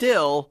 but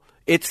still,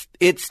 it's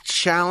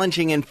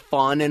challenging and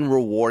fun and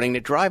rewarding to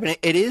drive, and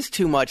it is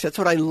too much. That's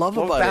what I love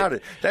about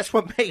it. That's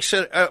what makes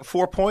it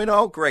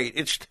 4.0 great.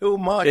 It's too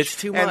much. It's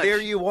too much. And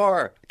there you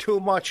are, too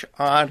much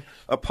on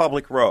a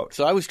public road.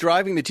 So I was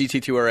driving the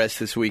GT2 RS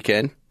this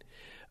weekend,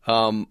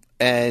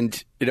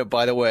 and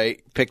by the way,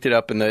 picked it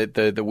up and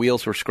the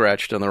wheels were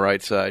scratched on the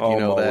right side. Oh, you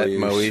know that,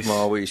 Moise?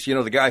 Moise.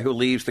 The guy who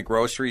leaves the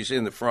groceries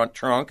in the front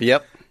trunk?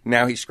 Yep.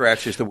 Now he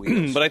scratches the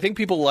wheels. But I think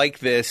people like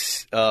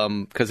this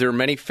because there are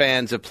many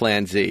fans of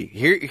Plan Z.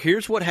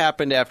 Here's what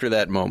happened after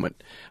that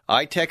moment.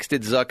 I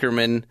texted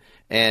Zuckerman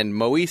and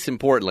Moise,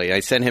 importantly,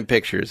 I sent him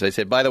pictures. I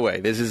said, by the way,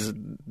 this is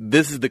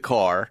the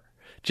car,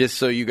 just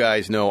so you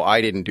guys know I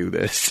didn't do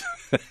this.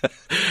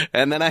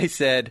 And then I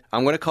said,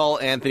 I'm going to call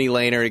Anthony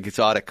Lehner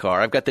Exotic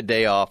Car. I've got the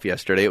day off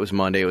yesterday. It was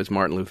Monday. It was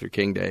Martin Luther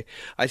King Day.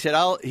 I said,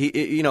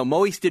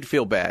 Moise did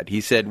feel bad.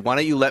 He said, why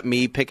don't you let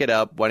me pick it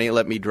up? Why don't you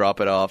let me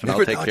drop it off and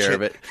I'll take care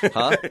of it?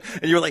 Huh?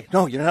 And you were like,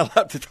 no, you're not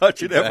allowed to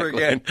touch it ever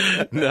again.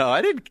 No,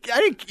 I didn't,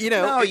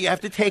 No, you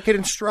have to take it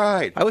in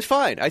stride. I was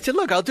fine. I said,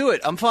 look, I'll do it.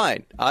 I'm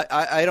fine.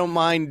 I don't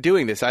mind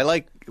doing this. I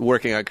like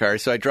working on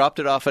cars. So I dropped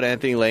it off at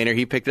Anthony Lehner.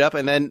 He picked it up,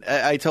 and then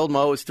I told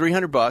Mo it was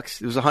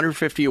 $300. It was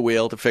 $150 a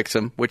wheel to fix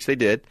them, which they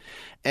did.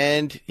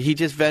 And he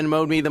just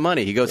Venmo'd me the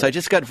money. He goes, I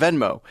just got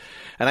Venmo.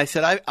 And I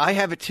said, I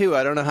have it too.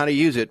 I don't know how to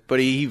use it. But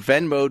he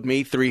Venmo'd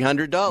me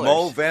 $300.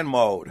 Mo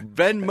Venmo'd.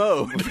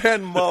 Venmo'd.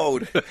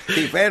 Venmo'd.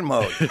 He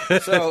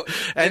Venmo'd. So,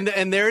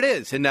 and there it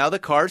is. And now the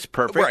car's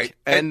perfect. Right.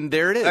 And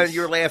there it is. And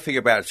you're laughing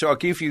about it. So I'll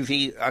give you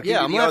the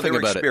other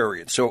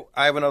experience. So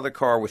I have another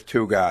car with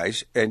two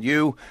guys, and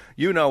you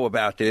know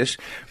about this.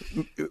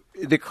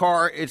 The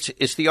car,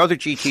 it's the other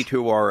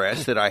GT2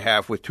 RS that I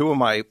have with two of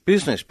my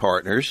business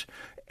partners.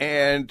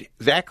 And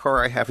that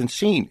car I haven't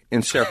seen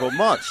in several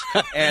months.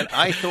 And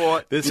I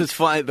thought... This is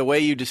fine. The way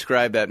you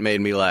described that made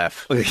me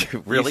laugh.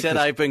 Really? You said,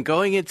 I've been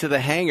going into the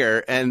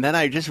hangar, and then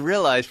I just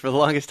realized for the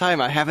longest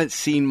time I haven't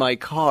seen my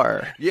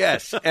car.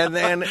 Yes. And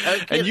then...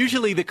 and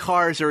usually the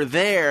cars are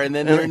there, and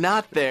then they're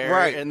not there.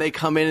 Right. And they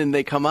come in and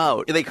they come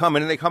out. They come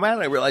in and they come out,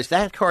 and I realized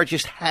that car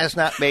just has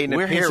not made an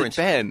appearance.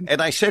 Where has it been?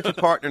 And I said to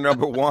partner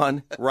number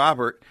one,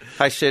 Robert,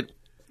 I said,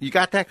 you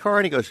got that car?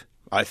 And he goes...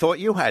 I thought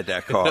you had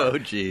that car. Oh,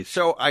 geez.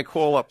 So I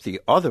call up the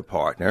other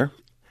partner,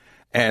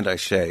 and I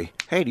say,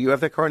 hey, do you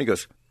have that car? And he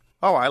goes,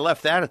 oh, I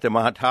left that at the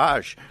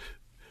Montage.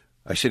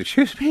 I said,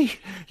 excuse me?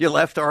 You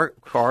left our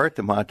car at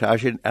the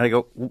Montage? And I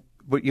go,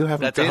 but you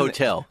haven't been. That's a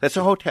hotel. That's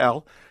a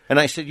hotel. And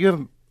I said,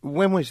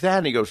 when was that?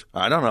 And he goes,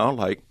 I don't know,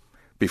 like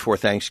before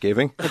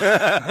Thanksgiving.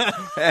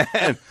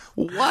 And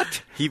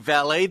what? He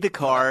valeted the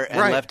car and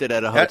left it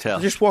at a hotel.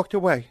 Just walked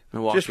away.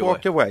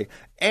 Walked away.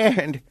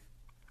 And...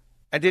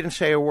 I didn't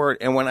say a word,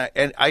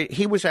 and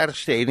he was out of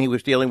state and he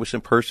was dealing with some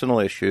personal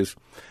issues,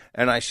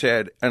 and I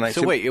said,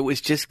 so wait, it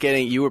was just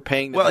you were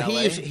paying the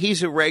valet?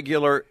 He's a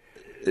regular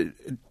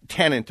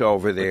tenant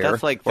over there. But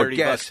that's like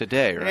 $30 a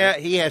day, right? Yeah,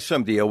 he has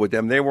some deal with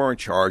them. They weren't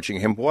charging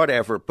him,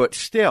 whatever. But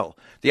still,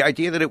 the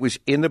idea that it was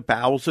in the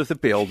bowels of the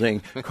building,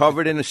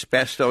 covered in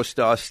asbestos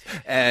dust,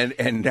 and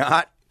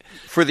not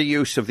for the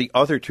use of the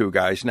other two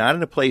guys, not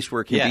in a place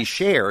where it can be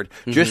shared,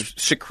 just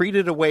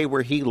secreted away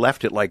where he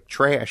left it like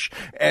trash.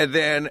 And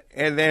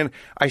then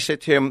I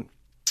said to him,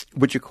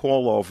 would you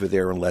call over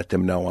there and let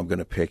them know I'm going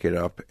to pick it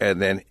up? And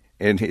then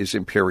in his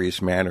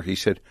imperious manner, he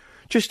said,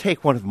 just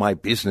take one of my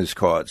business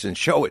cards and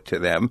show it to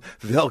them.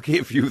 They'll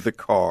give you the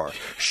car.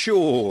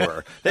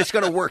 Sure. That's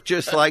going to work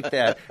just like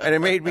that. And it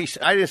made me,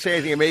 I didn't say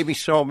anything. It made me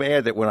so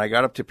mad that when I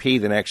got up to pee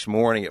the next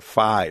morning at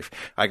 5,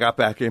 I got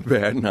back in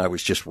bed and I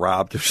was just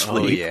robbed of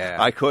sleep. Oh, yeah.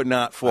 I could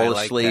not fall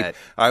asleep. That.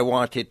 I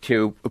wanted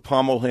to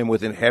pummel him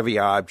with a heavy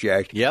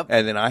object. Yep.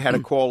 And then I had to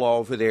call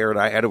over there and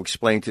I had to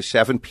explain to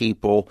 7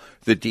 people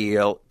the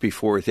deal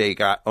before they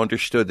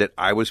understood that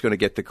I was going to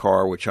get the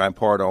car, which I'm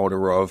part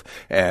owner of,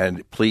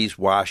 and please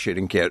wash it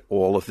and get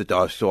all of the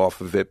dust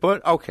off of it.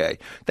 But okay,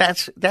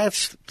 that's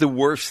the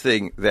worst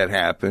thing that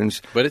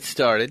happens. But it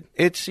started.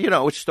 It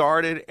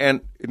started,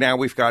 and now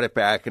we've got it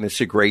back, and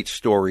it's a great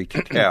story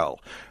to tell.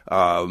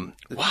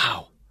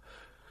 Wow.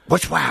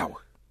 What's wow?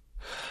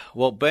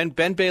 Well, Ben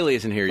Bailey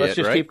isn't here Let's yet,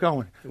 just right? keep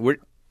going. We'll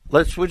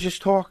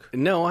just talk.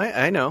 No,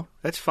 I know.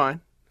 That's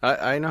fine.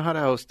 I know how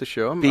to host the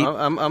show.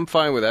 I'm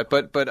fine with that.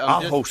 But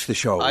I'll host the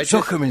show.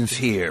 Zuckerman's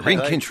here, in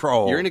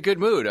control. You're in a good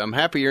mood. I'm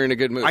happy you're in a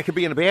good mood. I could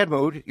be in a bad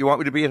mood. You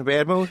want me to be in a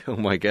bad mood? Oh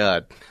my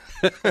God.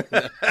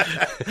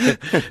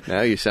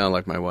 Now you sound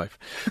like my wife.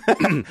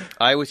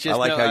 I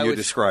like how you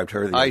described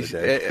her the other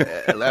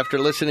day. After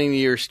listening to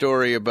your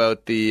story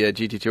about the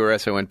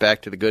GT2RS, I went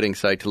back to the Gooding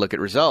site to look at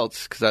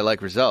results because I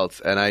like results,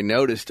 and I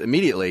noticed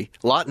immediately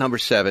lot number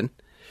 7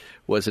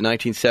 was a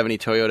 1970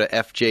 Toyota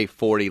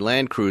FJ40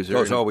 Land Cruiser.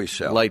 Those always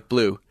sell. Light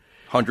blue.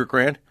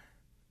 $100,000?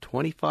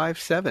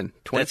 25,700.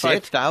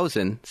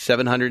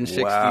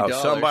 $25,760. Wow,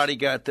 somebody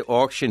got the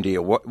auction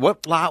deal.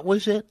 What lot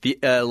was it? The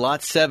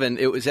lot 7,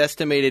 it was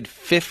estimated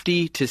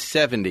 50 to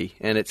 70,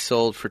 and it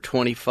sold for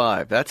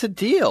 25. That's a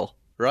deal,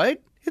 right?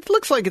 It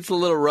looks like it's a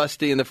little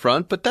rusty in the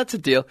front, but that's a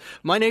deal.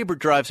 My neighbor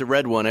drives a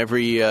red one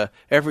every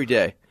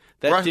day.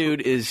 That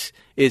dude is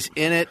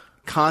in it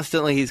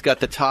constantly. He's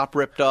got the top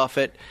ripped off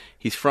it.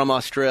 He's from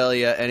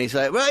Australia, and he's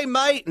like, "Hey,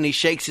 mate," and he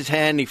shakes his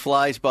hand, and he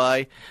flies by.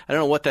 I don't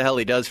know what the hell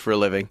he does for a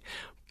living,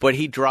 but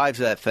he drives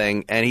that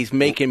thing, and he's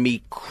making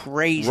me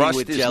crazy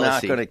with jealousy. Rust is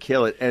not going to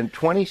kill it, and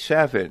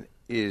 27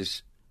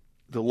 is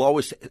the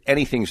lowest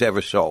anything's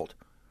ever sold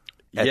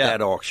at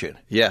that auction.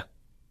 Yeah.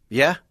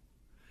 Yeah.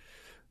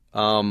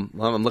 I'm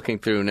looking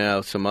through now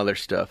some other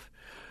stuff.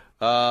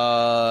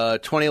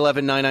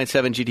 2011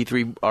 997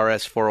 GT3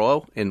 RS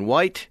 400 in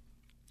white.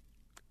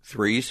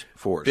 3s,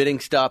 4s. Bidding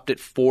stopped at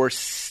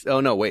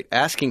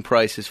asking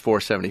price is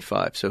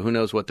 $475. So who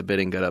knows what the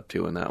bidding got up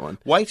to in that one?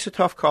 White's a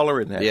tough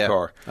color in that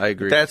car. I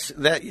agree.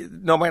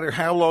 No matter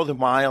how low the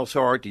miles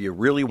are, do you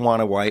really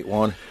want a white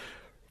one?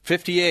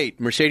 58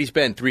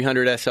 Mercedes-Benz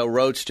 300 SL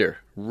Roadster,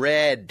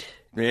 red.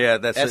 Yeah,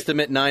 that's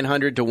estimate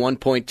 900 to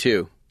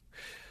 1.2.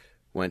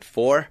 Went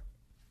for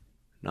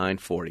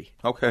 $940.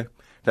 Okay.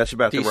 That's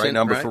about Decent, the right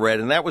number right? for red,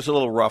 and that was a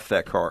little rough,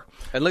 that car.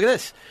 And look at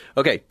this.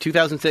 Okay,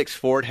 2006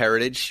 Ford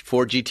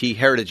GT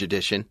Heritage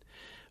Edition.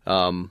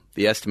 The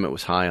estimate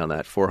was high on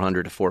that,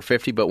 $400 to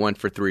 $450, but went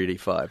for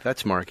 $385.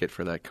 That's market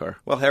for that car.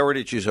 Well,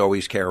 Heritages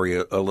always carry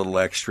a little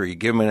extra. You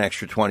give them an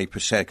extra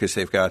 20% because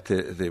they've got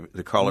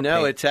the color No,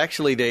 paint. it's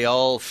actually they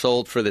all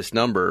sold for this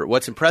number.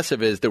 What's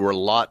impressive is there were a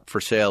lot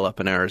for sale up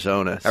in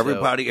Arizona.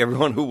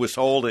 Everyone who was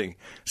holding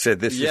said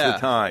this is the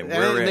time.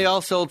 And they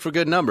all sold for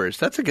good numbers.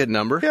 That's a good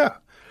number. Yeah.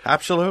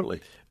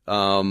 Absolutely.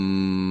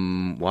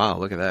 Wow,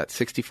 look at that.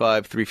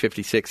 65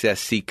 356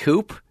 SC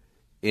Coupe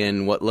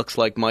in what looks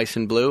like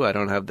Meissen blue. I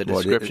don't have the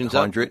descriptions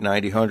up. 100,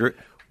 90, 100?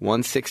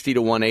 160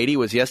 to 180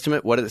 was the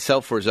estimate. What did it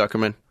sell for,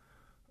 Zuckerman?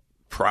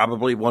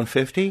 Probably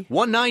 150.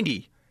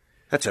 190.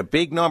 That's a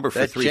big number for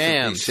that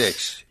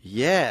 356. Jams.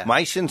 Yeah.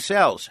 Meissen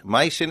sells.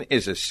 Meissen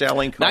is a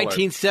selling color.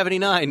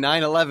 1979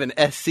 911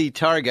 SC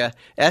Targa.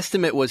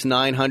 Estimate was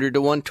 900 to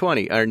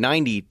 120, or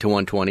 90 to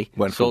 120.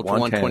 Went sold for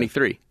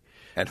 123.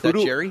 And is that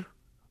Jerry?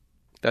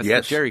 That's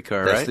the Jerry car,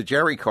 right? That's the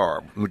Jerry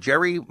car.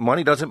 Jerry,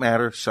 money doesn't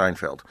matter.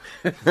 Seinfeld.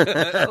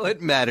 Well,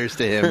 it matters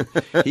to him.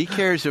 He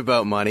cares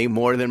about money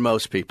more than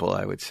most people,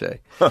 I would say.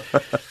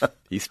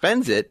 He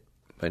spends it,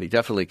 but he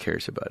definitely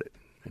cares about it.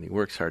 And he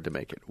works hard to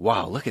make it.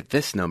 Wow, look at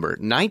this number.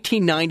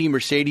 1990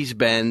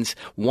 Mercedes-Benz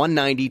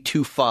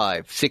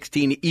 190-25,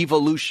 16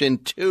 Evolution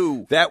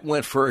 2. That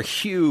went for a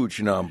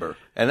huge number.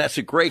 And that's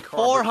a great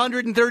car.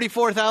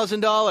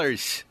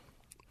 $434,000.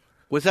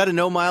 Was that a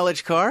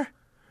no-mileage car?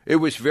 It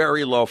was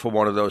very low for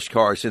one of those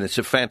cars, and it's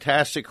a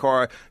fantastic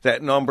car.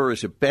 That number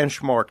is a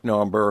benchmark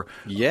number.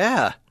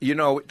 Yeah. You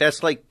know,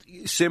 that's like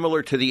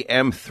similar to the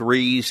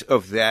M3s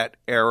of that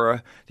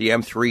era, the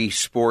M3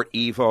 Sport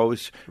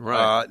Evos.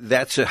 Right.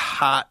 That's a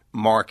hot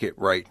market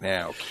right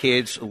now.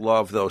 Kids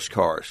love those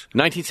cars.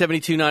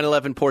 1972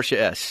 911 Porsche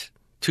S,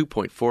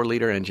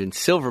 2.4-liter engine,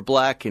 silver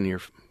black in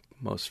your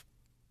most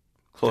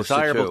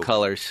desirable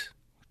colors.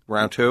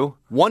 Round 2?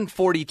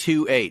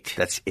 142.8.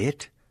 That's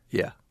it?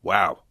 Yeah.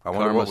 Wow. I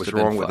wonder what was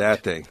wrong with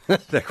that thing.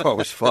 That car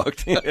was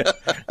fucked.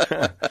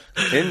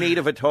 In need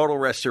of a total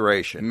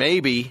restoration.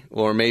 Maybe,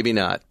 or maybe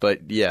not.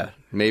 But, yeah,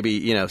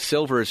 maybe,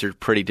 silvers are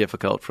pretty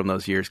difficult from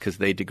those years because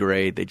they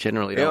degrade. They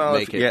generally don't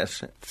make it.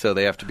 Yes. So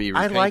they have to be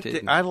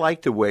repainted. I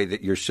liked the way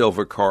that your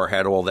silver car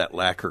had all that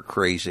lacquer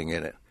crazing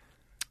in it.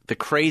 The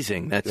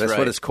crazing, that's right. That's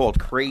what it's called,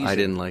 crazing. I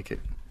didn't like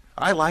it.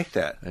 I like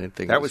that. I didn't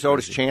think that it was was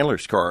Otis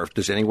Chandler's car.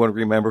 Does anyone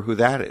remember who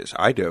that is?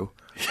 I do.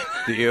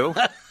 Do you?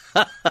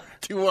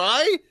 Do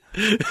I?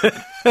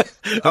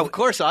 Of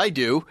course I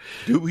do.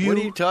 Do you? What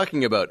are you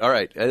talking about? All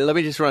right, let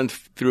me just run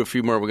through a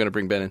few more. We're going to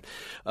bring Ben in.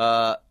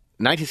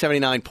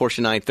 1979 Porsche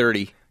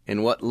 930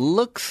 in what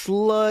looks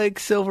like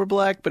silver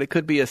black, but it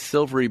could be a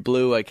silvery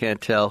blue. I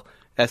can't tell.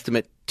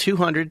 Estimate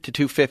 200 to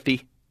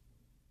 250.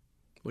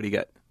 What do you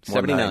got?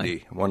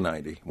 79.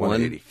 190.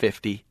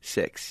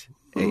 156.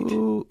 8.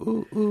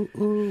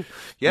 Ooh.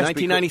 Yes,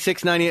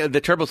 1996, 90.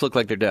 The turbos look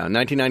like they're down.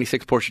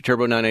 1996 Porsche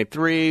Turbo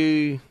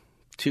 993.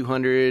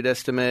 200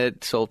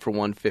 estimate, sold for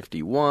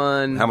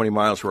 151. How many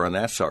miles were on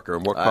that sucker,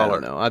 and what color? I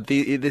don't know.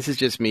 This is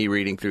just me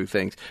reading through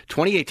things.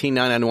 2018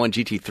 991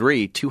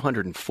 GT3,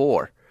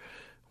 204.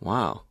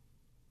 Wow.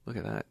 Look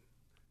at that.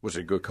 Was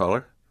it a good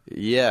color?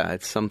 Yeah,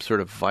 it's some sort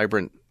of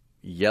vibrant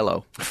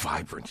yellow.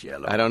 Vibrant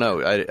yellow. I don't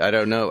know. I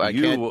don't know.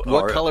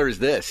 What color is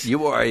this?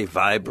 You are a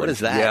vibrant What is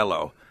that?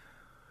 yellow.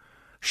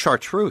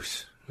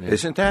 Chartreuse,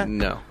 isn't that?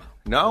 No.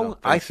 No?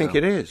 I think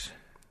it is.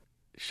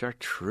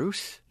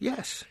 Chartreuse?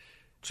 Yes.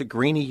 It's a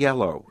greeny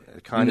yellow,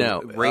 kind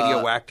of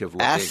radioactive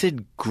looking.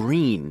 Acid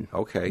green.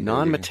 Okay.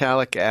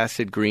 Non-metallic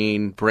acid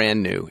green,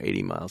 brand new,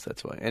 80 miles,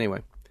 that's why.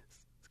 Anyway,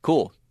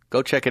 cool.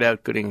 Go check it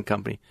out, Gooding &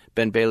 Company.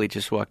 Ben Bailey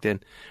just walked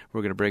in.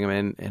 We're going to bring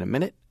him in a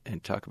minute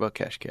and talk about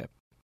Cash Cab.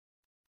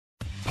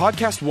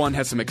 Podcast One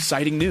has some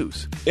exciting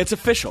news. It's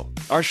official.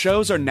 Our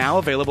shows are now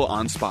available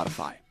on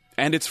Spotify,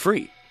 and it's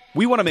free.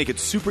 We want to make it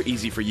super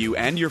easy for you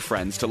and your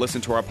friends to listen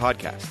to our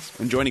podcasts,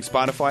 and joining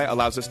Spotify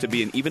allows us to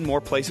be in even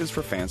more places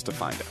for fans to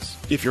find us.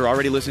 If you're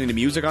already listening to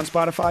music on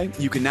Spotify,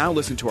 you can now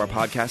listen to our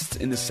podcasts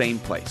in the same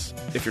place.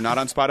 If you're not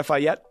on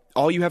Spotify yet,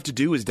 all you have to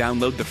do is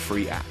download the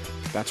free app.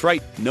 That's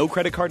right, no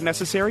credit card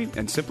necessary,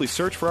 and simply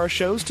search for our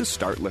shows to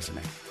start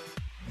listening.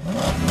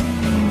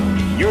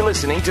 You're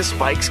listening to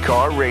Spike's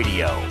Car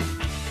Radio.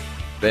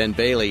 Ben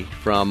Bailey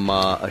from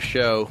a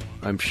show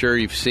I'm sure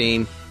you've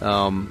seen.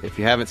 If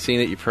you haven't seen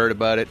it, you've heard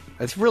about it.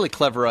 It's a really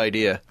clever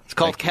idea. It's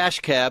called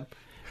Cash Cab.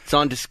 It's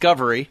on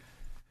Discovery,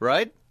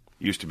 right?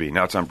 Used to be.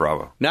 Now it's on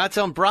Bravo. Now it's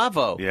on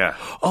Bravo. Yeah.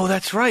 Oh,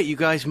 that's right. You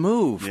guys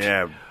moved.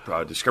 Yeah.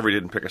 Discovery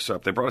didn't pick us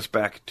up. They brought us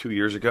back 2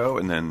 years ago,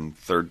 and then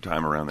third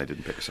time around they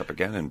didn't pick us up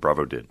again, and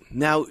Bravo did.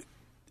 Now,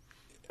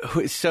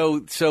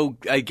 so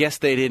I guess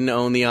they didn't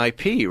own the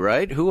IP,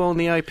 right? Who owned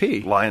the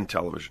IP? Lion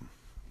Television.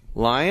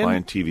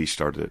 Lion TV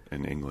started it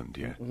in England,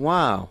 yeah.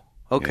 Wow.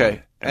 Okay.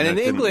 Yeah. And in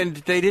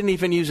England, they didn't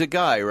even use a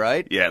guy,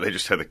 right? Yeah, they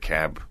just had the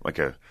cab, like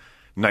a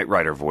Knight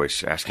Rider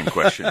voice asking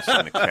questions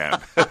in the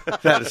cab.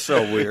 That is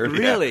so weird.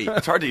 Really? Yeah.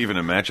 It's hard to even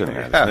imagine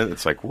that, isn't it?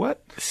 It's like,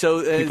 what?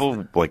 So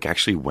people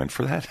actually went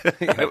for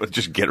that?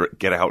 Just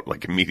get out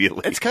like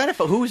immediately. It's kind of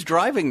who was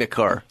driving the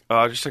car?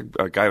 Just a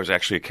guy who was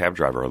actually a cab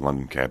driver, a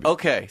London cab.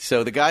 Okay,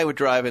 so the guy would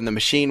drive and the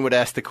machine would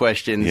ask the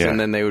questions and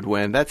then they would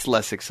win. That's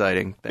less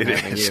exciting than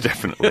having is you.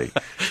 Definitely.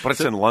 But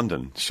it's in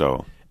London,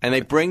 so. And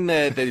they bring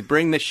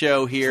the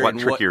show here. It's a lot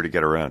trickier to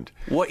get around.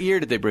 What year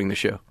did they bring the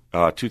show?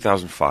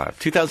 2005.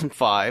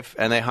 2005,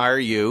 and they hire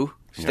you,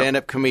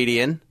 stand-up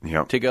comedian,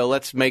 to go,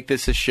 let's make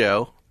this a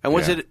show. And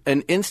was it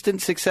an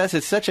instant success?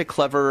 It's such a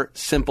clever,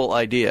 simple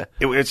idea.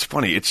 It's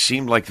funny. It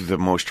seemed like the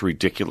most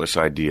ridiculous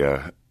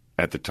idea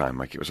at the time.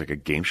 Like it was like a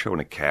game show in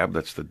a cab.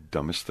 That's the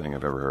dumbest thing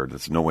I've ever heard.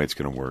 There's no way it's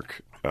going to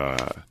work.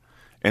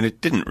 And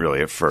it didn't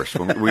really at first.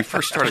 When we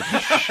first started...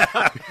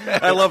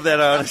 I love that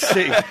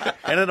honesty.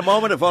 And in a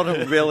moment of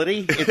vulnerability,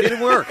 it didn't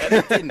work.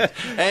 It didn't.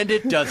 And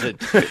it doesn't.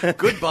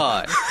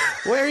 Goodbye.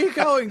 Where are you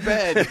going,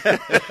 Ben?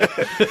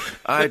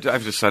 I've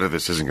decided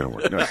this isn't going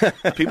to work.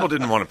 No, people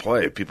didn't want to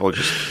play. People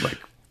just like...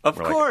 Of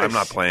course. Like, I'm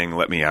not playing.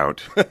 Let me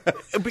out.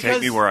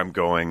 Take me where I'm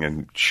going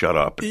and shut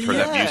up and turn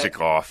that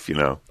music off, you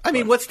know. I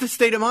mean, what's the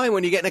state of mind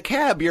when you get in a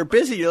cab? You're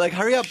busy. You're like,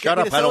 hurry up. Shut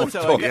up. I don't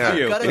talk to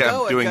you.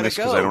 I'm doing this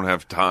because I don't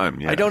have time.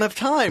 Yeah. I don't have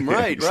time.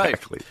 Right,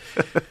 exactly.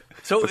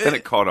 But then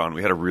it caught on.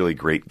 We had a really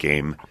great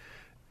game,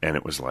 and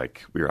it was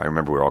like, I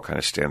remember we were all kind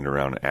of standing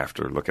around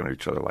after looking at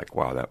each other like,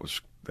 wow, that was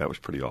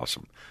pretty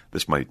awesome.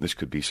 This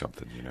could be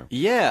something, you know.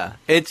 Yeah.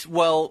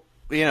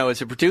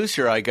 As a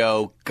producer, I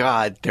go,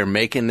 God, they're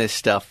making this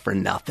stuff for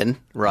nothing,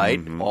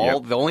 right?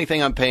 Mm-hmm, The only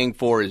thing I'm paying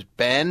for is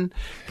Ben,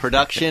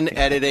 production,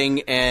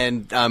 editing,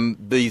 and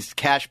these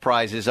cash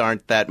prizes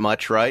aren't that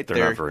much, right?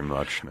 They're not very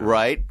much, no.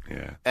 Right?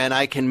 Yeah. And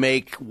I can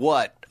make,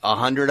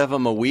 100 of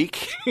them a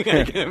week? We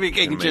can't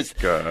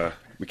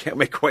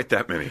make quite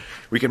that many.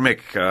 We can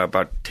make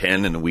about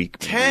 10 in a week.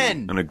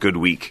 10? In a good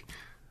week.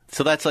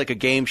 So that's like a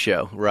game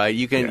show, right?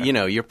 You can,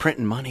 you're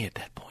printing money at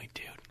that point.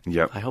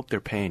 Yep. I hope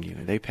they're paying you.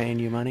 Are they paying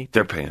you money?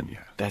 They're paying you.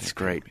 That's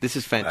great. This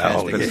is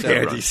fantastic.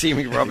 Do you see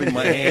me rubbing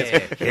my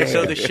hands? Yeah.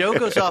 So the show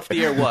goes off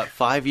the air,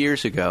 5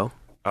 years ago?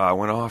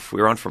 Went off. We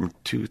were on from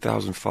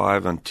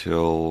 2005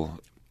 until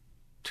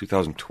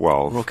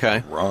 2012.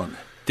 Okay. Run.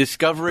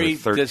 Discovery.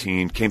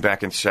 13. Came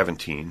back in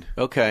 17.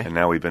 Okay. And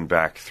now we've been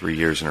back 3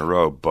 years in a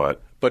row,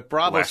 but But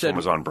Bravo last said one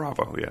was on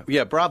Bravo. Yeah.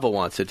 Yeah, Bravo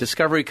wants it.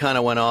 Discovery kind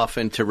of went off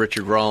into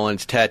Richard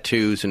Rollins'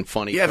 tattoos and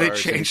funny Yeah, they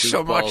cars changed and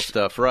so goofball much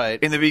stuff,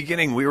 right? In the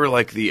beginning, we were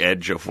like the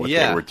edge of what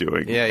they were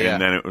doing. Yeah, yeah.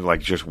 And then it like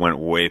just went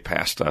way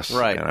past us.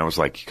 Right. And I was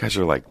like, you guys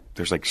are like,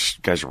 there's like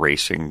guys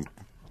racing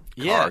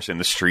cars in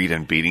the street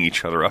and beating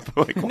each other up.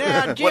 Like,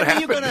 Now,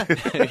 Jimmy, you're gonna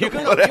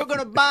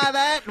buy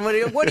that? What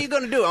are you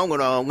gonna do? I'm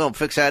gonna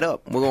fix that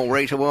up. We're gonna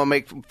race it. We're gonna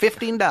make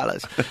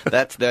 $15.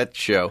 That's that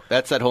show.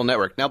 That's that whole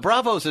network. Now,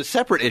 Bravo's a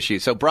separate issue.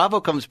 So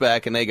Bravo comes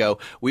back and they go,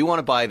 "We want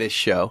to buy this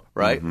show."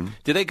 Right? Mm-hmm.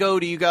 Do they go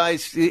to you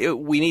guys?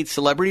 We need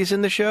celebrities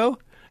in the show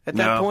at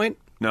that point.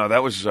 No,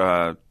 that was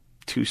that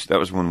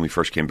was when we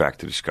first came back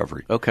to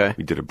Discovery. Okay,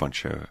 we did a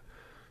bunch of.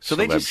 So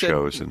they just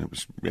shows, and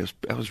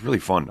it was really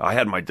fun. I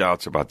had my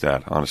doubts about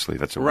that, honestly.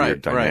 That's a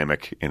weird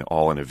dynamic in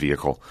a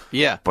vehicle.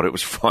 Yeah. But it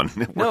was fun.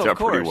 It worked out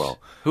pretty well.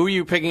 Who are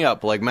you picking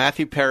up? Like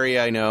Matthew Perry,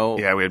 I know.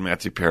 Yeah, we had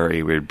Matthew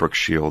Perry. We had Brooke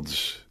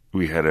Shields.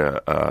 We had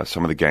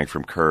some of the gang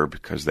from Curb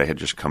because they had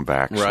just come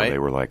back. So they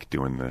were like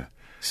doing the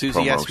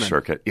Susie promo Essman.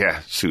 circuit. Yeah,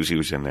 Susie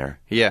was in there.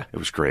 Yeah. It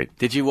was great.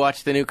 Did you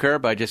watch the new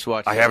Curb? I just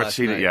watched it. I haven't last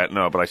seen night. it yet,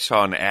 no, but I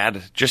saw an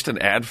ad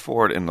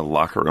for it in the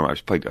locker room.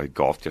 I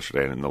golfed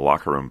yesterday, and in the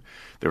locker room,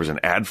 there was an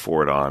ad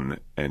for it on,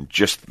 and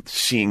just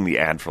seeing the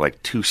ad for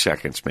like 2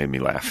 seconds made me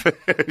laugh.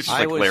 It's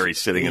just Larry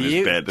sitting in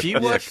his bed. Do you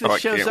watch the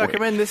show,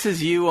 Zuckerman? This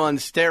is you on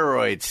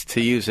steroids,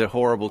 to use a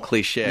horrible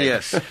cliche.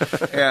 Yes.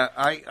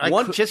 Yeah,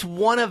 just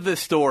one of the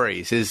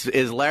stories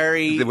is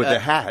Larry with the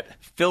hat.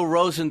 Phil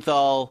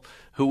Rosenthal,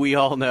 who we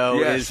all know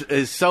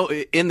is so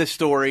in the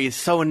story, is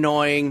so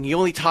annoying. He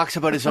only talks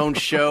about his own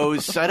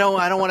shows. I don't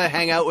want to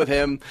hang out with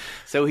him.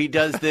 So he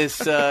does this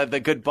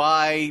the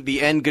goodbye,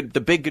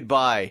 the big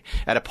goodbye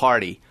at a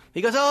party.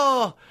 He goes,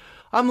 "Oh,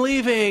 I'm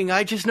leaving.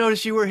 I just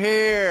noticed you were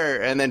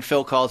here." And then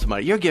Phil calls him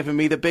out. "You're giving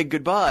me the big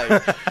goodbye.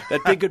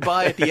 That big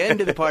goodbye at the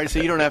end of the party, so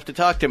you don't have to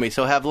talk to me.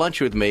 So have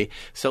lunch with me."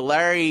 So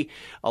Larry,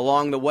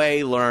 along the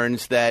way,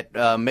 learns that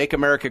Make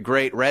America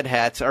Great red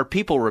hats are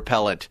people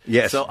repellent.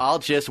 Yes. So I'll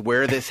just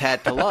wear this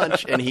hat to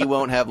lunch, and he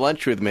won't have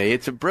lunch with me.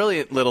 It's a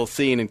brilliant little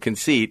scene and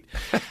conceit.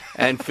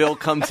 And Phil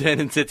comes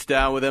in and sits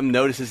down with him,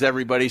 notices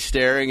everybody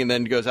staring, and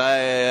then goes,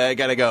 I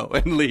gotta go,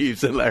 and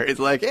leaves. And Larry's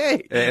like,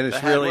 "Hey." And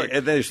it's really,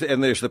 and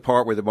there's the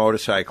part with the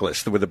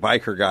motorcyclist, with the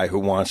biker guy who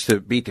wants to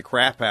beat the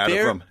crap out of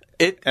him.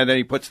 And then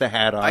he puts the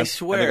hat on. I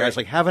swear. And the guy's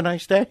like, "Have a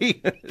nice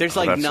day." There's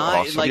like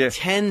awesome.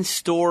 10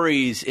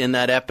 stories in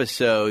that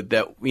episode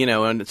that,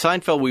 on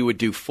Seinfeld we would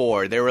do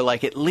 4. There were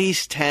like at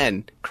least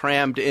 10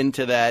 crammed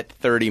into that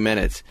 30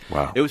 minutes.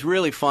 Wow. It was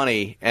really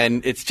funny,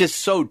 and it's just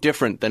so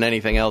different than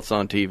anything else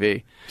on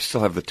TV.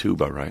 Still have the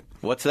tuba, right?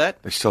 What's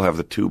that? They still have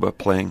the tuba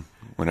playing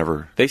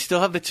whenever. They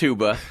still have the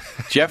tuba.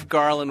 Jeff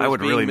Garland was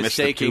being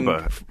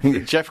mistaken.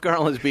 Jeff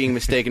Garland is being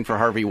mistaken for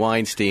Harvey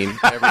Weinstein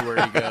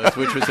everywhere he goes,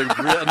 which was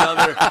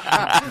another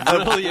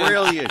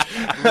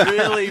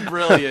really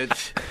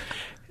brilliant.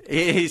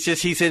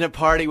 He's in a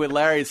party with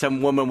Larry, and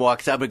some woman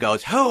walks up and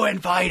goes, "Who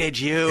invited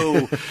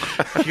you?"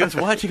 She goes,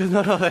 "What?" She goes,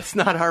 No, that's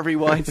not Harvey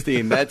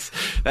Weinstein. That's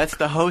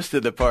the host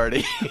of the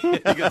party." He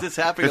goes, "It's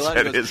happening a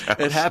lot." He goes,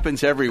 "It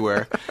happens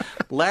everywhere."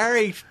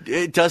 Larry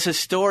does a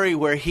story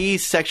where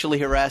he's sexually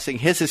harassing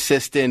his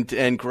assistant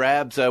and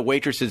grabs a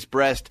waitress's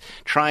breast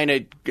trying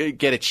to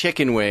get a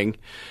chicken wing.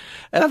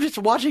 And I'm just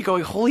watching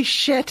going, holy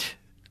shit.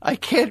 I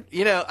can't,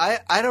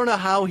 I don't know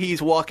how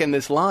he's walking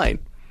this line.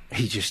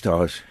 He just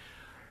does.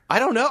 I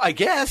don't know. I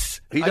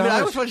guess.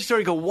 I was watching the story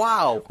and go,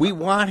 wow. We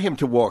want him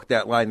to walk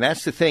that line.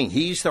 That's the thing.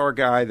 He's our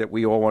guy that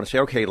we all want to say,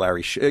 "Okay,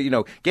 Larry,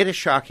 get as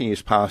shocking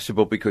as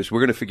possible because we're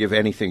going to forgive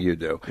anything you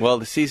do." Well,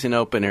 the season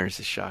opener is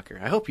a shocker.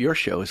 I hope your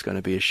show is going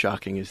to be as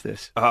shocking as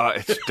this.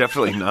 It's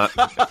definitely not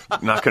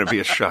going to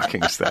be as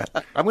shocking as that.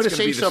 I'm going to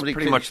say something.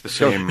 Pretty much the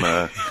same.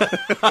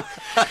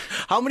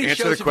 How many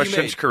answer shows the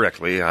questions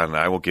correctly, and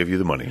I will give you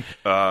the money.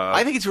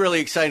 I think it's really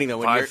exciting, though.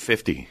 When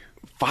 $550.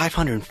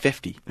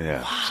 $550.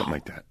 Yeah, wow. Something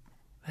like that.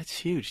 That's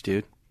huge,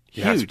 dude.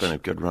 Yeah, huge. It's been a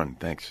good run.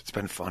 Thanks. It's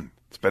been fun.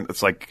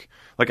 It's like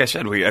I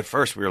said, at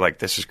first we were like,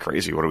 "This is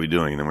crazy. What are we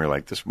doing?" And then we were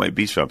like, "This might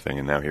be something."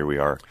 And now here we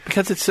are.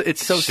 Because it's so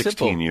 16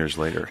 simple. 16 years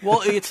later.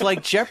 Well, it's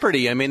like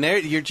Jeopardy. I mean,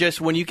 you're just,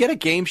 when you get a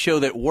game show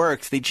that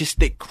works,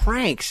 it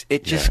cranks.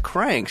 It just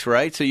cranks,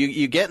 right? So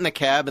you get in the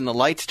cab and the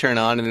lights turn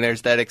on and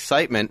there's that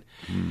excitement.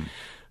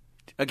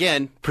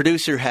 Again,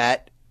 producer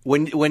hat.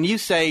 When you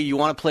say you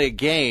want to play a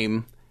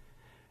game,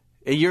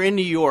 you're in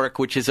New York,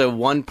 which is a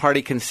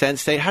one-party consent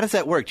state. How does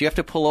that work? Do you have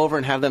to pull over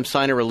and have them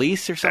sign a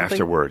release or something?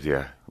 Afterward,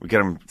 yeah. We get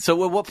them.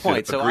 So at what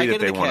point? So I get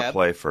that they want to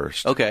play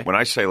first. Okay. When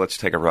I say let's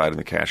take a ride in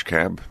the cash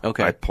cab,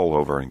 I pull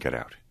over and get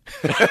out.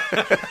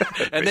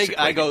 And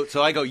I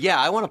go, yeah,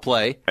 I want to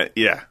play.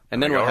 Yeah.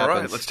 And then what happens?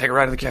 All right, let's take a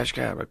ride in the cash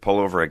cab. I pull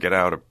over, I get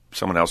out,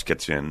 someone else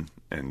gets in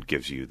and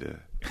gives you the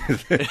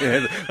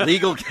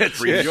legal gets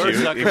in.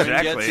 Exactly.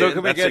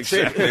 That's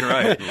exactly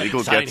right.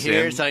 Legal gets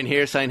in. Sign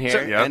here. So,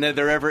 yeah. And are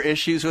there ever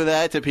issues with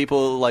that? Do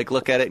people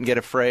look at it and get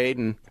afraid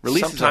and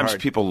release? Sometimes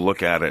people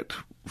look at it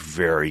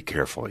very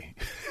carefully.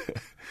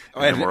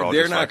 And we're all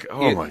they're just not- like,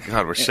 oh, my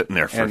God, we're sitting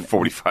there for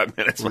 45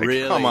 minutes. Like,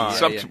 Really? Come on.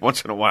 Yeah.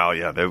 Once in a while,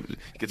 yeah. They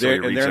get They're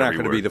not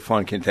going to be the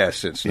fun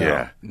contestants. No.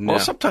 Yeah. No. Well,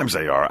 sometimes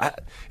they are.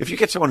 If you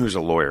get someone who's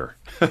a lawyer,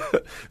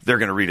 they're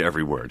going to read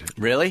every word.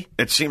 Really?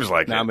 It seems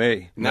like Not it.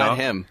 me. Not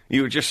him.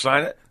 You would just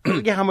sign it?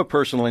 Yeah, I'm a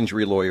personal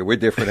injury lawyer. We're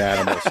different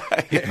animals.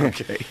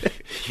 Okay.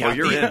 Well,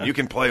 you're in. You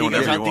can play He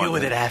whenever goes, you I'll want. deal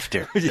with it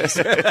after.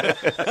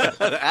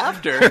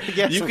 After?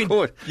 Yes, you of can,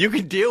 course. You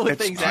can deal with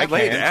things I after.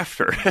 played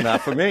after.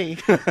 Not for me.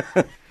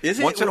 Is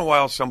it? Once in a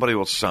while, somebody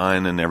will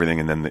sign and everything,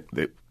 and then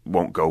they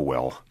won't go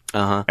well.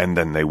 Uh-huh. And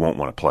then they won't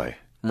want to play.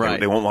 Right.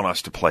 They won't want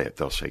us to play it.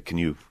 They'll say, can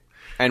you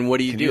And what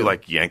do you do?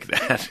 like yank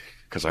that?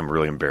 Because I'm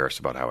really embarrassed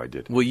about how I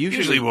did. Well,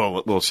 usually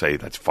we'll say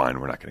that's fine.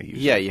 We're not going to use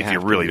Yeah, it. you If have you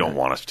to really do don't that.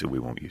 want us to, we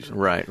won't use it.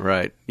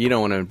 Right. You don't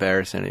want to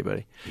embarrass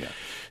anybody. Yeah.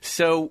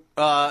 So,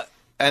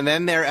 and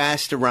then they're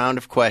asked a round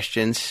of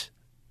questions,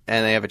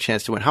 and they have a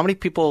chance to win. How many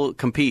people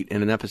compete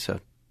in an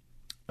episode?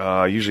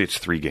 Usually it's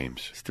 3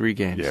 games. It's 3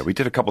 games. Yeah, we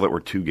did a couple that were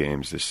 2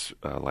 games this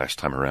last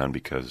time around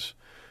because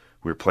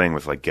we were playing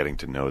with like getting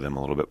to know them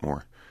a little bit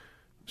more.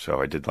 So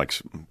I did like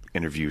some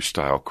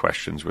interview-style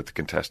questions with the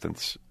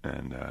contestants,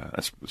 and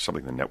that's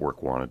something the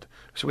network wanted.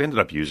 So we ended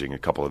up using a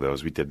couple of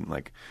those. We didn't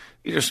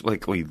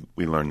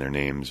we learned their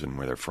names and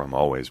where they're from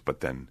always, but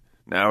then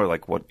now we're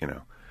like, what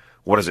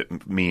does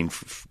it mean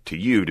to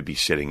you to be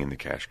sitting in the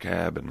cash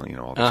cab and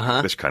all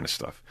this kind of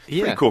stuff? It's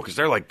Yeah. pretty cool because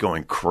they're like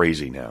going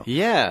crazy now.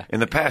 Yeah.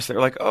 In the past, they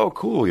were like, oh,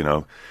 cool,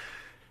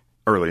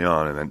 early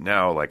on, and then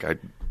now like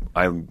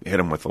I hit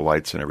them with the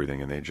lights and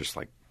everything, and they just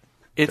like.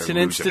 It's They're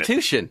an losing it.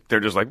 institution. They're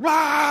just like,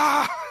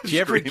 rah! Do you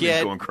ever Screaming,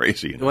 get going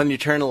crazy? when you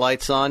turn the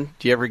lights on?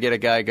 Do you ever get a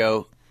guy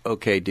go,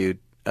 "Okay, dude,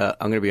 I'm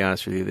going to be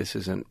honest with you. This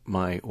isn't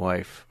my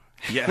wife.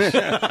 Yes,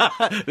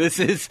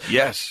 This is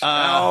yes.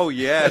 Oh,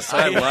 yes.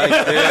 I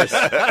like this.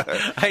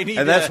 I need.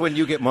 And that's to, when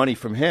you get money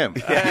from him.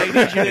 I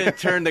need you to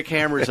turn the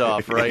cameras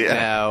off right Yeah.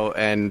 now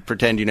and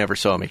pretend you never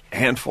saw me.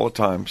 Handful of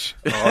times.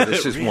 Oh,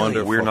 this is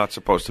wonderful. We're not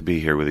supposed to be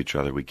here with each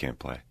other. We can't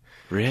play.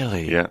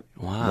 Really? Yeah.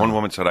 Wow. One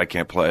woman said, "I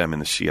can't play. I'm in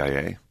the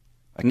CIA.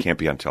 I can't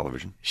be on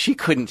television." She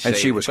couldn't say And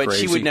she it, was but she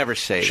crazy. would never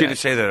say She that. didn't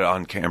say that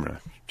on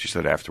camera. She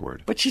said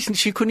afterward. But she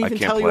couldn't I even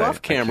can't tell play. you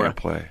off camera. I can't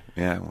play.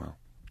 Yeah. Well.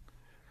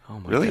 Oh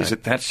my Really? God. Is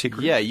it that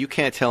secret? Yeah, you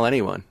can't tell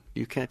anyone.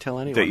 You can't tell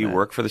anyone That you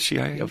work for the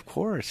CIA? Of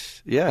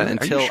course. Yeah, Are you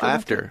until sure about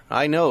after.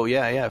 I know.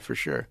 Yeah, for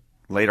sure.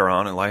 Later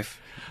on in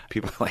life,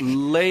 people are like.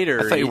 Later.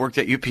 I thought you worked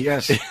at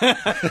UPS.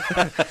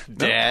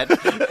 Dad.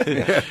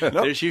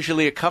 There's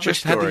usually a cover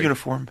Just story. had the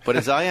uniform. But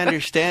as I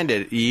understand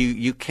it,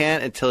 you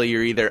can't until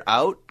you're either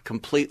out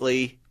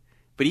completely.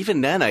 But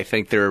even then, I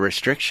think there are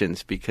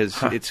restrictions because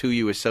it's who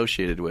you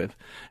associated with.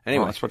 Anyway,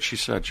 Well, that's what she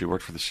said. She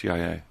worked for the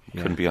CIA.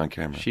 Couldn't be on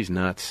camera. she's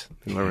nuts.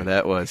 Whoever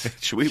that was.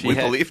 we She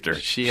had- believed her.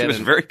 She, She had was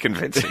an- very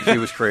convincing. She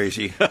was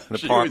crazy. An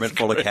apartment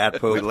full of cat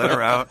poop. We let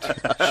her out.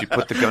 She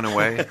put the gun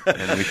away,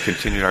 and we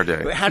continued our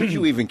day. But how did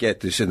you even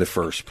get this in the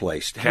first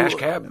place? Cash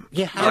cab?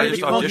 Yeah, how I did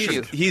just you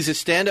auditioned. He's a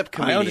stand-up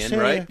comedian,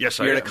 understand, right? yeah. Yes,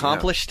 I You're an am,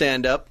 accomplished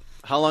stand-up.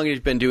 How long have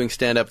you been doing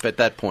stand-up at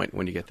that point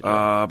when you get the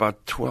job?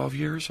 About 12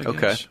 years, I Okay.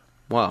 guess.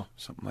 Wow.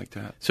 Something like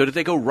that. So did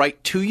they go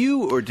right to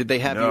you, or did they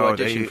have you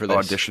audition they for this?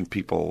 auditioned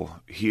people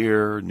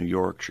here, New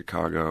York,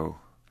 Chicago,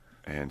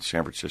 and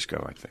San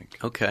Francisco, I think.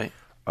 Okay.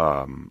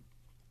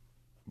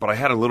 But I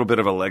had a little bit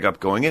of a leg up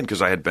going in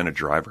because I had been a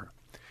driver.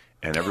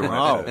 And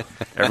everyone,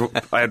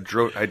 I had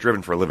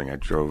driven for a living. I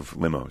drove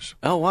limos.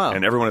 Oh, wow.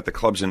 And everyone at the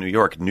clubs in New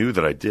York knew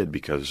that I did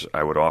because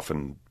I would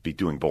often be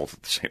doing both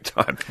at the same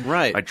time.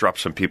 Right. I'd drop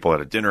some people at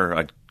a dinner.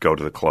 I'd go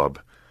to the club.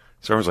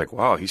 So everyone's like,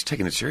 "Wow, he's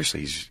taking it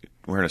seriously. He's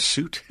wearing a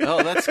suit."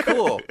 Oh, that's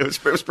cool. It was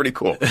pretty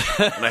cool.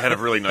 And I had a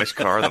really nice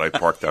car that I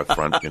parked out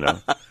front.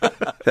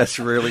 That's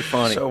really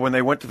funny. So when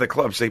they went to the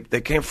clubs, they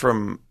came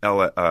from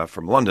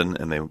from London,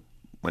 and they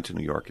went to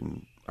New York.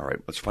 And all right,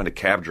 let's find a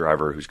cab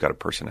driver who's got a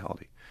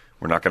personality.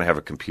 We're not going to have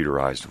a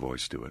computerized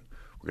voice do it.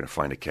 We're going to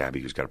find a cabbie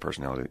who's got a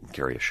personality that can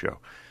carry a show.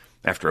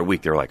 After a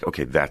week, they were like,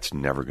 "Okay, that's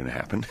never going to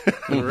happen.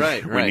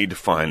 Right. We need to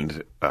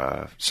find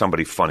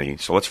somebody funny.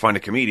 So let's find a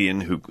comedian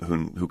who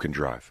can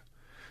drive."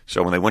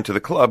 So when they went to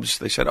the clubs,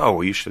 they said, "Oh,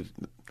 well, you should."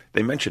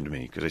 They mentioned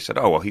me because they said,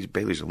 "Oh, well,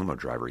 Bailey's a limo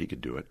driver. He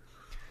could do it."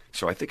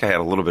 So I think I had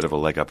a little bit of a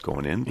leg up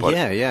going in. But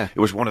Yeah. It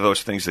was one of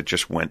those things that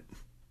just went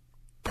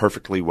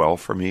perfectly well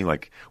for me.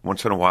 Like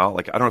once in a while,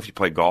 like I don't know if you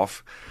play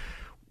golf.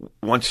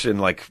 Once in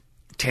like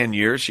 10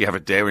 years, you have a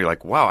day where you're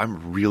like, "Wow,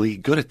 I'm really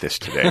good at this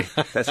today."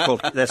 That's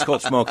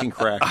called smoking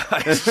crack.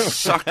 I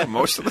suck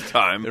most of the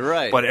time,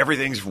 Right. But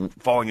everything's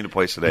falling into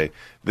place today.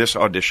 This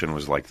audition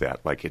was like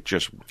that. Like it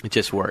just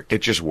worked.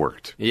 It just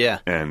worked. Yeah.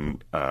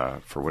 And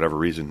for whatever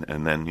reason,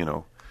 and then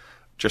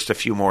just a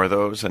few more of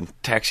those, and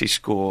taxi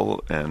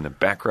school, and a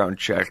background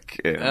check.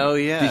 And Oh,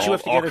 yeah. Did you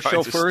have to all get a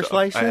kinds of chauffeur's stuff.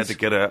 license? I had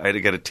to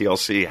get a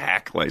TLC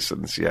hack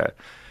license. Yeah.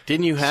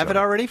 Didn't you have it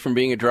already from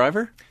being a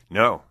driver?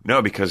 No,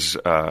 because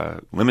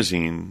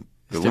limousine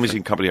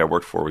company I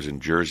worked for was in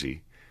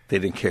Jersey. They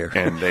didn't care.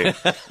 And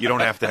you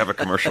don't have to have a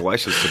commercial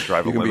license to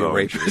drive a You can limo. be a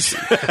waitress.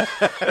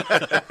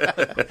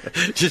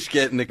 Just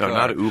get in the car. No,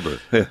 not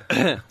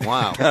Uber.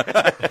 Wow.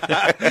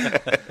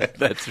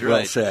 That's Well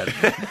right. said.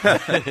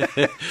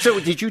 So,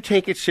 did you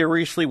take it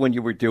seriously when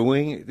you were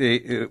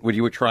when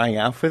you were trying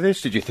out for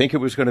this? Did you think it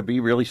was going to be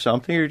really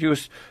something, or did you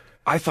just?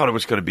 I thought it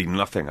was going to be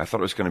nothing. I thought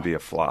it was going to be a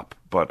flop,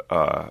 but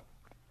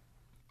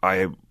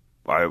I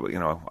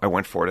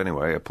went for it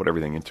anyway. I put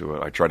everything into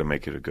it. I tried to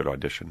make it a good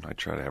audition. I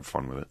tried to have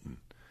fun with it.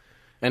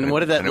 And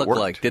what did that and it look worked.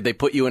 like? Did they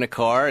put you in a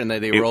car and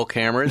they roll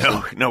cameras?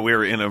 No, we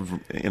were in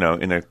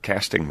a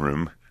casting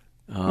room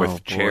with boy.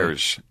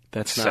 chairs.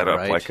 That's set not up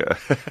right. like a.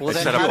 Well,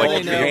 then set how up do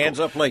like they a know? Hands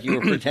up like you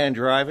were pretend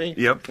driving?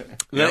 Yep.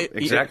 They-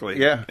 Exactly.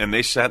 Yeah. And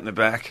they sat in the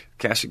back.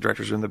 Casting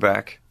directors were in the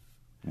back.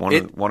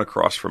 One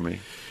across from me.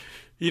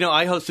 You know,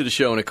 I hosted a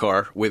show in a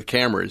car with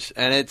cameras,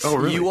 and it's Oh,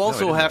 really? you No, I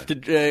also didn't have know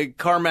to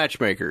car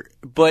matchmaker,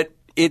 but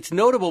it's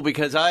notable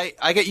because I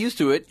get used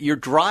to it. You're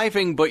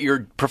driving, but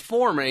you're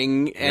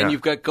performing, and Yeah.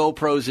 you've got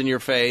GoPros in your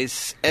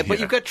face, but Yeah.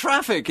 you've got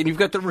traffic, and you've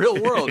got the real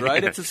world,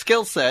 right? Yeah. It's a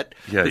skill set.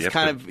 Yeah, it's you have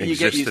kind to of you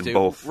get exist used in to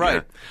both, right?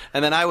 yeah.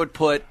 And then I would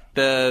put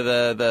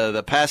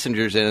the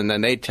passengers in, and then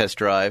they'd test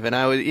drive, and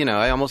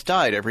I almost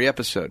died every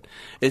episode.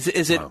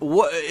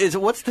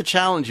 What's the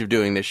challenge of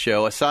doing this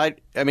show?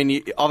 Aside, I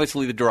mean,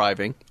 obviously the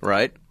driving,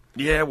 right?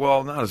 Yeah,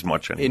 well, not as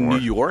much anymore. In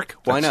New York?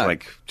 Why That's not?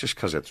 Just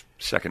because it's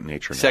second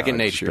nature now. Second I've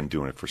nature. just been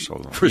doing it for so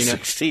long. For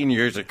 16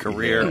 years of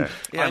career.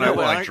 Yeah, I and know, I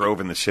but like aren't- drove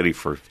in the city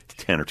for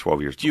 10 or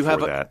 12 years Do you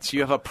have that. Do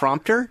you have a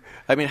prompter?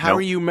 I mean, how Nope.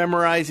 are you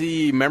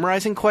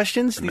memorizing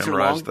questions? I These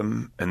memorize are long.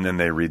 them, and then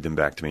they read them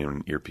back to me in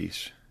an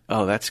earpiece.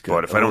 Oh, that's good.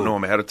 But if I don't know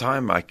them ahead of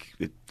time,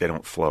 they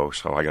don't flow,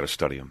 so I got to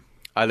study them.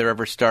 Are there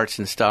ever starts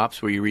and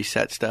stops where you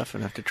reset stuff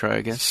and have to try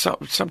again?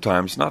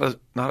 Sometimes,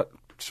 not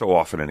so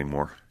often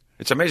anymore.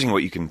 It's amazing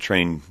what you can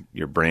train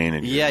your brain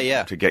and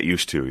to get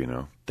used to. You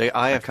know, The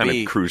I kind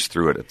IFB. of cruise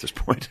through it at this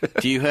point.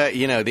 Do you have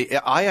the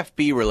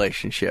IFB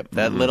relationship?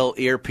 That little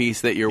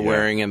earpiece that you're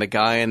wearing and the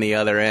guy on the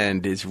other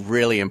end is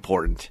really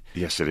important.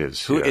 Yes, it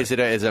is. Who yeah. is it?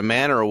 Is a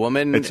man or a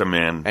woman? It's a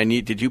man. And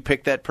did you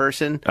pick that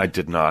person? I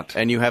did not.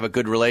 And you have a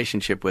good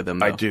relationship with him.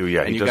 Though. I do, yeah.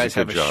 And He you does a guys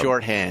have good a job.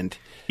 shorthand.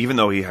 Even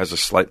though he has a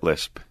slight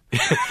lisp.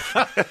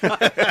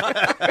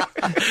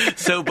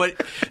 So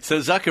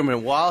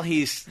Zuckerman, while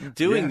he's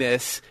doing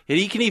this, and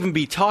he can even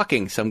be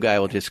talking, some guy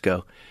will just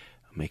go,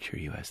 make sure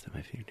you ask them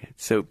if you did.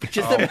 So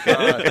just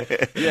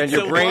Yeah, and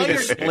your So brain while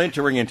is you're-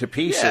 splintering into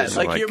pieces.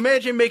 like you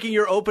imagine making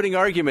your opening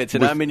arguments,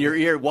 and I'm in your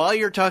ear while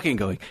you're talking,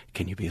 going,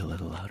 "Can you be a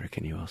little louder?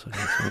 Can you also?"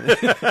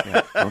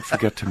 Don't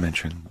forget to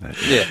mention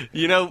that. Yeah.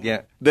 You know,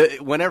 Yeah.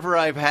 Whenever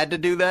I've had to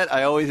do that,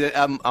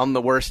 I'm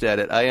the worst at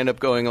it. I end up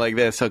going like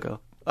this. I'll go.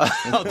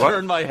 I'll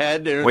turn my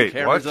head and Wait, the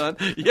camera's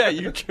what? on. Yeah,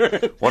 you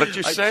turn. What did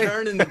you say? I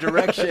turn in the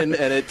direction,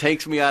 and it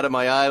takes me out of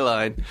my eye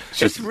line. It's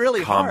Just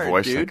really calm hard,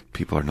 voice, dude. like,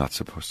 people are not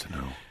supposed to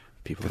know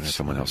People that are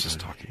someone not else is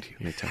supposed talking to you.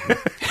 You're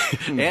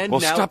talking. And Well,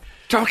 now, stop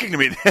talking to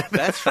me.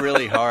 That's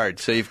really hard.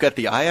 So you've got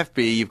the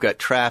IFB, you've got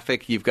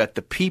traffic, you've got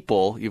the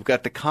people, you've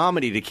got the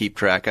comedy to keep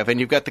track of, and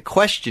you've got the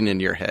question in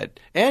your head,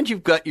 and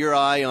you've got your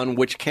eye on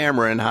which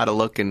camera and how to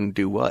look and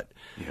do what.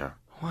 Yeah,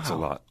 it's a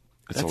lot.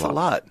 It's That's a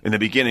lot. In the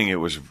beginning, it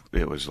was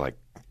like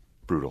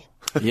brutal.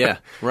 Yeah,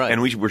 right.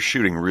 And we were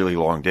shooting really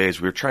long days.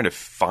 We were trying to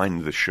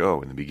find the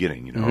show in the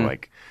beginning. You know,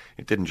 like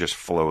it didn't just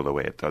flow the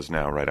way it does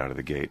now, right out of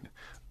the gate.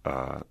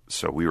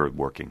 So we were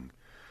working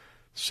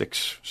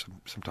 6,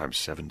 sometimes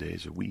 7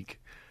 days a week.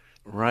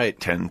 Right.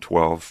 10,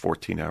 12,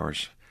 14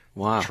 hours.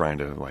 Wow. Trying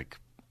to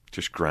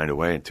just grind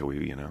away until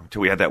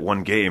we had that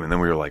one game, and then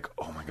we were like,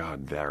 oh my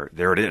God, there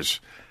it is.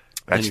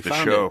 That's you the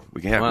found show.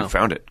 it. We Wow.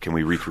 found it. Can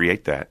we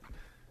recreate that?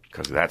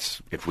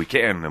 Because if we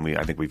can, then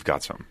I think we've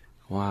got something.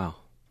 Wow.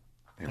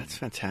 That's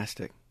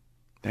fantastic.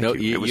 Thank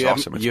you. It was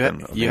awesome. It's been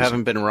amazing. You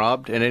haven't been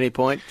robbed at any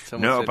point?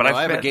 Someone No, said, but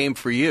I have a been- game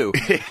for you.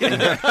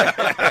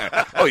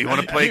 Oh, you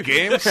want to play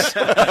games?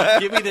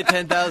 Give me the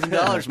 $10,000,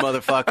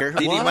 motherfucker.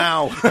 Didi What?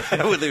 Mao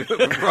with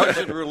the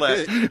Russian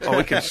roulette. Oh,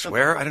 we can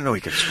swear? I didn't know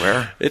we could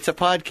swear. It's a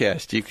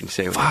podcast. You can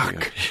say whatever you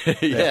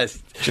want.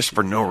 Yes. Just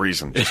for no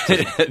reason.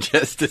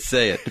 Just to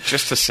say it.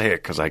 Just to say it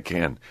because I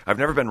can. I've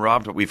never been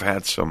robbed, but we've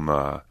had some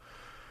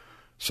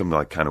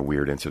like kind of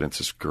weird incidents.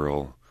 This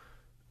girl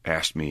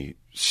asked me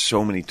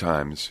so many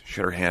times. She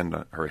had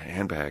her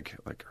handbag,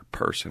 like her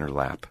purse, in her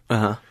lap,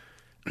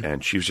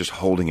 and she was just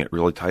holding it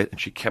really tight. And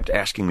she kept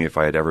asking me if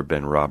I had ever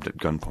been robbed at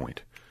gunpoint,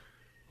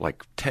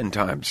 like 10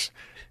 times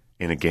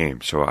in a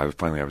game. So I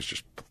was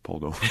just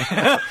pulled over.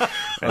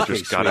 I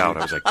just got out.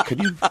 I was like,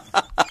 "Could you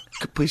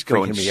please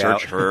go and Freaking me search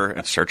out. her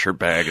and search her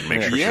bag and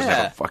make sure she doesn't Yeah.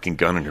 have a fucking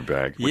gun in her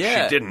bag?" Which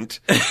Yeah. she didn't.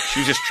 She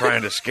was just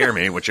trying to scare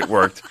me, which it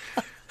worked.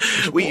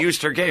 We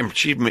used her game.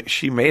 She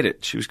made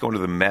it. She was going to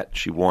the Met.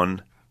 She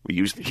won. We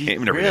used the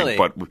game and everything, Really?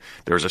 but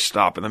there was a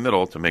stop in the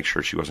middle to make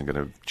sure she wasn't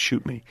going to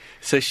shoot me.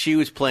 So she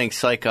was playing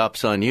psych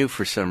ops on you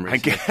for some reason. I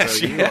guess,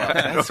 to throw you yeah. off. I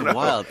That's don't know.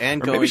 wild.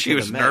 And or going maybe she to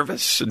was the Met.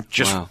 nervous and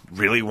just Wow.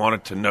 really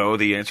wanted to know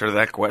the answer to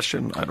that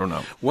question. I don't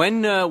know.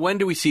 When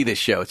do we see this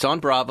show? It's on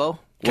Bravo.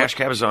 Cash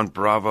Cab is on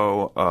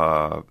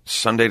Bravo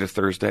Sunday to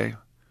Thursday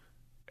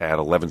at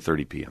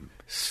 11:30 p.m.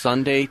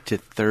 Sunday to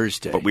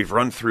Thursday. But we've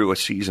run through a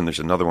season. There's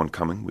another one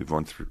coming. We've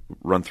run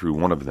through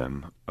one of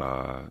them,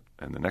 and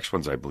the next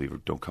ones, I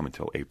believe, don't come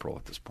until April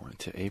at this point.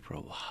 To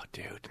April. Wow,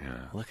 dude.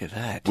 Yeah. Look at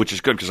that. Which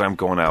is good because I'm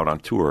going out on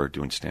tour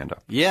doing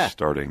stand-up. Yeah.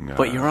 Starting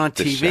But you're on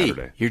this TV.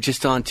 Saturday. You're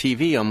just on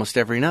TV almost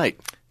every night.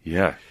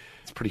 Yeah.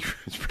 It's pretty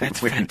That's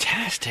weird.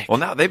 fantastic. Well,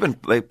 now they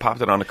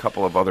popped it on a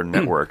couple of other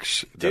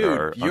networks. Dude, that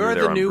are you're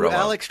under the their new umbrella.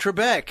 Alex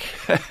Trebek.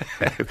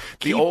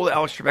 The old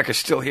Alex Trebek is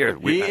still here.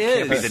 He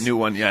can't be is. the new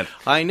one yet.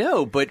 I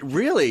know, but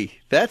really,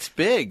 that's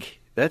big.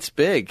 That's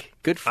big.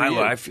 Good for you.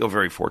 I feel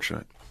very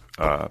fortunate.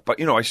 But,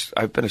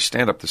 I've been a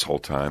stand-up this whole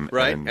time.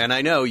 Right, and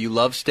I know you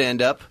love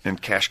stand-up.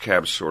 And Cash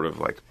Cab sort of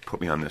like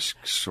put me on this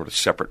sort of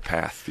separate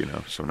path,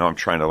 So now I'm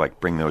trying to like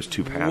bring those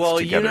two paths together.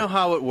 Well, you know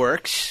how it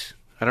works.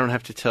 I don't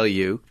have to tell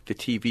you. The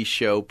TV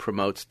show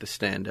promotes the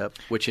stand-up,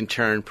 which in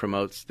turn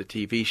promotes the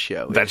TV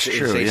show. That's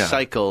true, It's a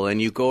cycle,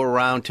 and you go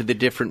around to the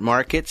different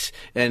markets.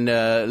 And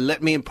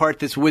let me impart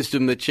this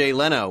wisdom that Jay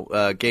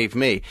Leno gave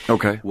me.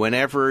 Okay.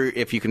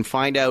 If you can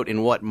find out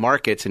in what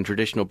markets in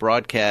traditional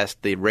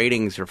broadcast the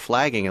ratings are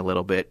flagging a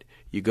little bit,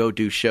 you go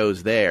do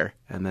shows there,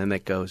 and then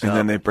it goes and up.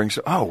 then they bring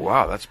oh,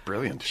 wow, that's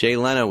brilliant. Jay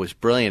Leno was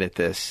brilliant at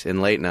this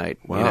in late night.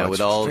 Wow, with that's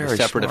all the very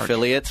separate smart.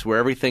 affiliates, where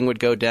everything would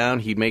go down,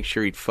 he'd make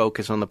sure he'd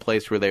focus on the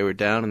place where they were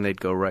down, and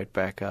they'd go right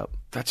back up.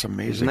 That's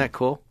amazing. Isn't that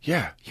cool?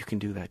 Yeah. You can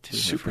do that too. my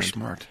Super friend.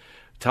 smart.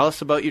 Tell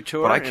us about your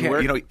tour. But I and can't.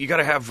 where- You got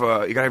to have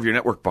your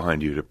network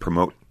behind you to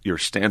promote your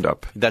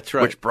stand-up. That's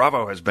right. Which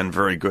Bravo has been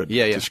very good.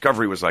 Yeah, yeah.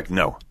 Discovery was like,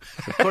 no.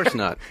 Of course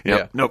not.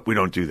 Yeah. Nope, we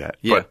don't do that.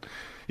 Yeah. But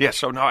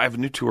so now I have a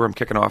new tour. I'm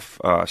kicking off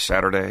this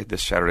Saturday, the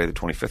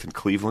 25th in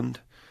Cleveland,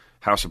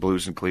 House of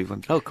Blues in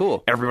Cleveland. Oh,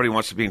 cool. Everybody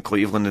wants to be in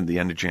Cleveland at the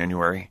end of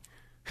January.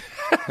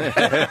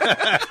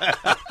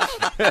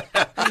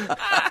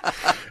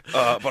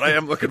 But I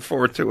am looking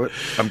forward to it.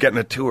 I'm getting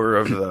a tour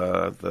of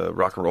the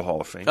Rock and Roll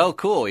Hall of Fame. Oh,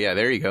 cool. Yeah,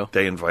 there you go.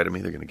 They invited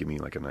me. They're going to give me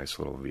like a nice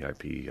little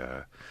VIP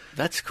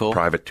That's cool.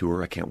 private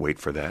tour. I can't wait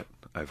for that.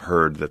 I've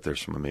heard that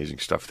there's some amazing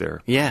stuff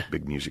there. Yeah.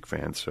 Big music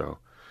fan, so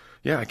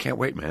yeah, I can't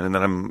wait, man. And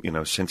then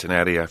I'm,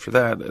 Cincinnati after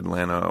that,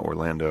 Atlanta,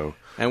 Orlando.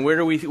 And where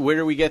do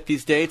we get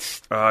these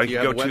dates? You have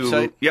can go a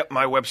website? to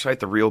my website,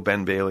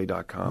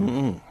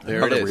 therealbenbailey.com.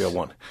 There it is. The real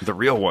one. The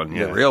real one,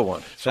 yeah. The real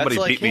one. Somebody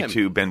That's like beat him. me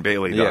to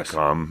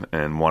benbailey.com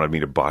and wanted me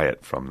to buy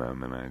it from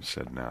them, and I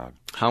said no.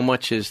 How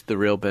much is the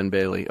real Ben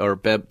Bailey or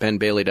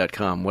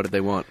benbailey.com? What did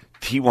they want?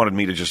 He wanted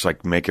me to just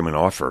like make him an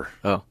offer.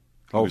 Oh.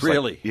 Oh, was like,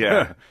 really?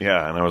 yeah. And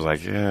I was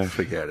like, yeah,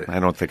 forget it. I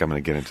don't think I'm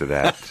going to get into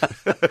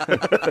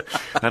that.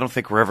 I don't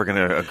think we're ever going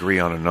to agree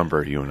on a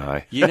number, you and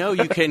I. You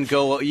can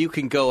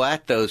go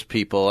at those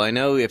people. I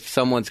know if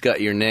someone's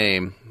got your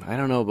name. I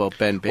don't know about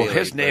Ben Bailey. Well,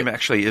 his name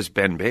actually is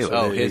Ben Bailey.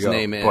 Oh, There his you go.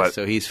 name is, But-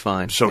 so he's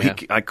fine. So Yeah.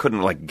 I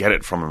couldn't like get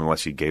it from him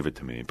unless he gave it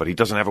to me. But he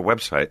doesn't have a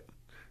website.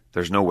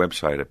 There's no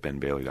website at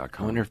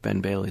benbailey.com. I wonder if Ben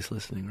Bailey's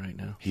listening right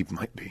now. He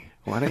might be.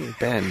 Why don't you,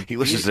 Ben? He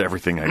listens to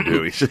everything I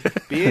do.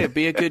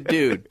 Be a good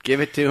dude. Give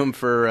it to him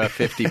for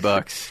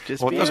 $50.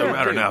 Just Well, it be a doesn't good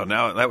matter dude. now.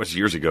 Now that was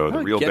years ago. The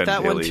Oh, real get Ben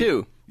that Bailey. one,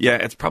 too. Yeah,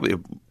 it's probably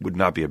would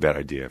not be a bad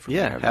idea for me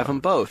to Yeah, have have that them one.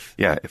 both.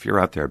 Yeah, if you're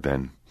out there,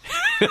 Ben,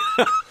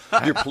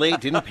 Your plate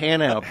didn't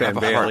pan out, Ben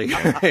Have a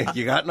heart. Bailey.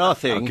 You got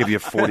nothing. I'll give you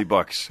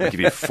 $40. I'll give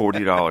you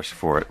 $40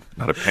 for it,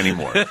 not a penny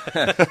more.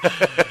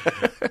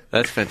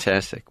 That's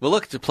fantastic. Well,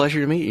 look, it's a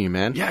pleasure to meet you,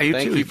 man. Yeah, you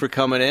Thank too. you for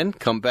coming in.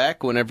 Come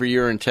back whenever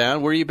you're in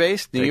town. Where are you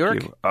based? New Thank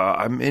York? you.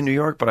 I'm in New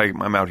York, but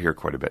I'm out here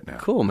quite a bit now.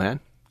 Cool, man.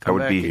 I Come would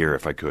back. be here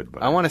if I could.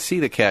 But I want to see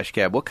the cash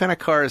cab. What kind of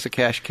car is a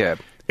cash cab?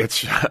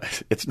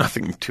 It's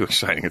nothing too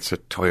exciting. It's a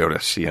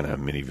Toyota Sienna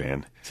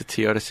minivan. It's a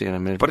Toyota Sienna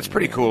Mini. But it's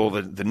pretty cool.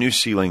 The new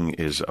ceiling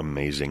is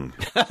amazing.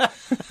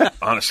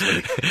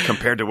 Honestly,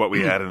 compared to what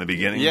we had in the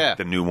beginning, Yeah.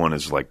 the new one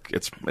is like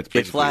it's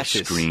basically a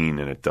flashes. screen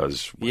and it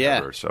does Yeah,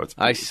 whatever. So it's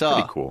I saw.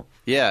 pretty cool.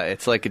 Yeah,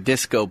 it's like a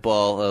disco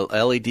ball,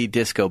 a LED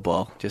disco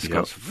ball. Just Yep.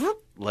 goes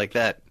whoop, like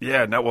that.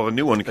 Yeah, the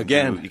new one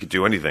Again. you could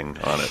do anything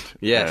on it.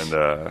 Yes.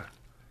 And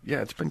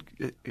it's been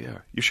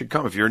you should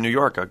come if you're in New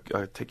York.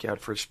 I'll take you out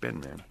for a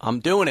spin, man. I'm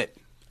doing it.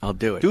 I'll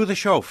do it. Do the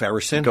show,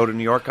 Ferrison. Go to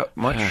New York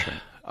much?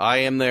 I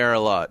am there a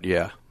lot.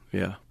 Yeah.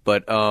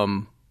 But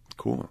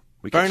Cool.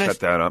 We Very can nice. set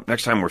that up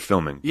next time we're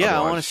filming. Yeah, I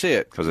Otherwise, wanna see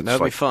it. because it's That'd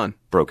be like fun.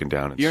 broken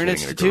down. And you're an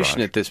sitting in a institution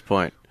garage. at this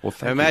point. Well,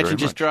 thank you Imagine very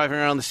just much. driving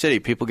around the city.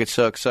 People get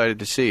so excited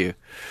to see you.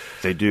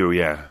 They do,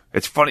 yeah.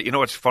 It's funny. You know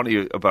what's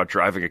funny about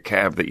driving a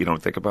cab that you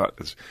don't think about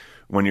is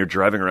when you're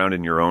driving around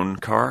in your own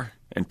car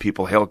and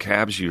people hail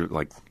cabs, your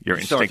start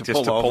instinct to is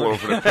to pull pull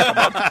over. over to pick them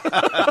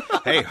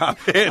up. Hey, hop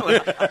in.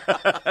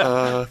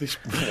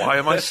 Why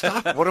am I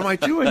stopped? What am I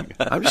doing?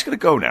 I'm just going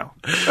to go now.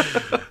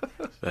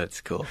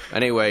 That's cool.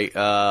 Anyway,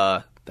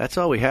 that's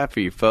all we have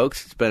for you,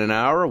 folks. It's been an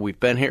hour. We've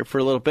been here for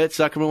a little bit.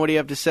 Zuckerman, what do you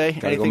have to say?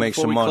 Gotta go Anything make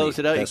before some we money. close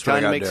it out? That's You what I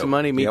trying to gotta make do. some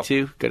money? Me Yep.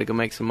 too. Got to go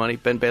make some money.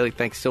 Ben Bailey,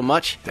 thanks so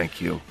much.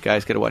 Thank you.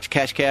 Guys, got to watch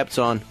Cash Cab. It's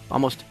on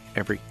almost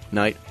every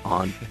night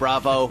on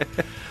Bravo.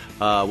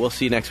 We'll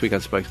see you next week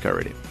on Spike's Car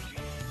Radio.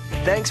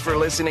 Thanks for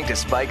listening to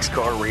Spike's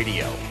Car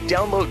Radio.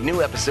 Download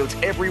new episodes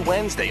every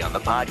Wednesday on the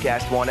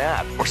Podcast One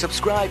app or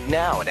subscribe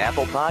now at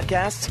Apple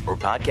Podcasts or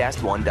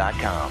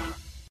PodcastOne.com.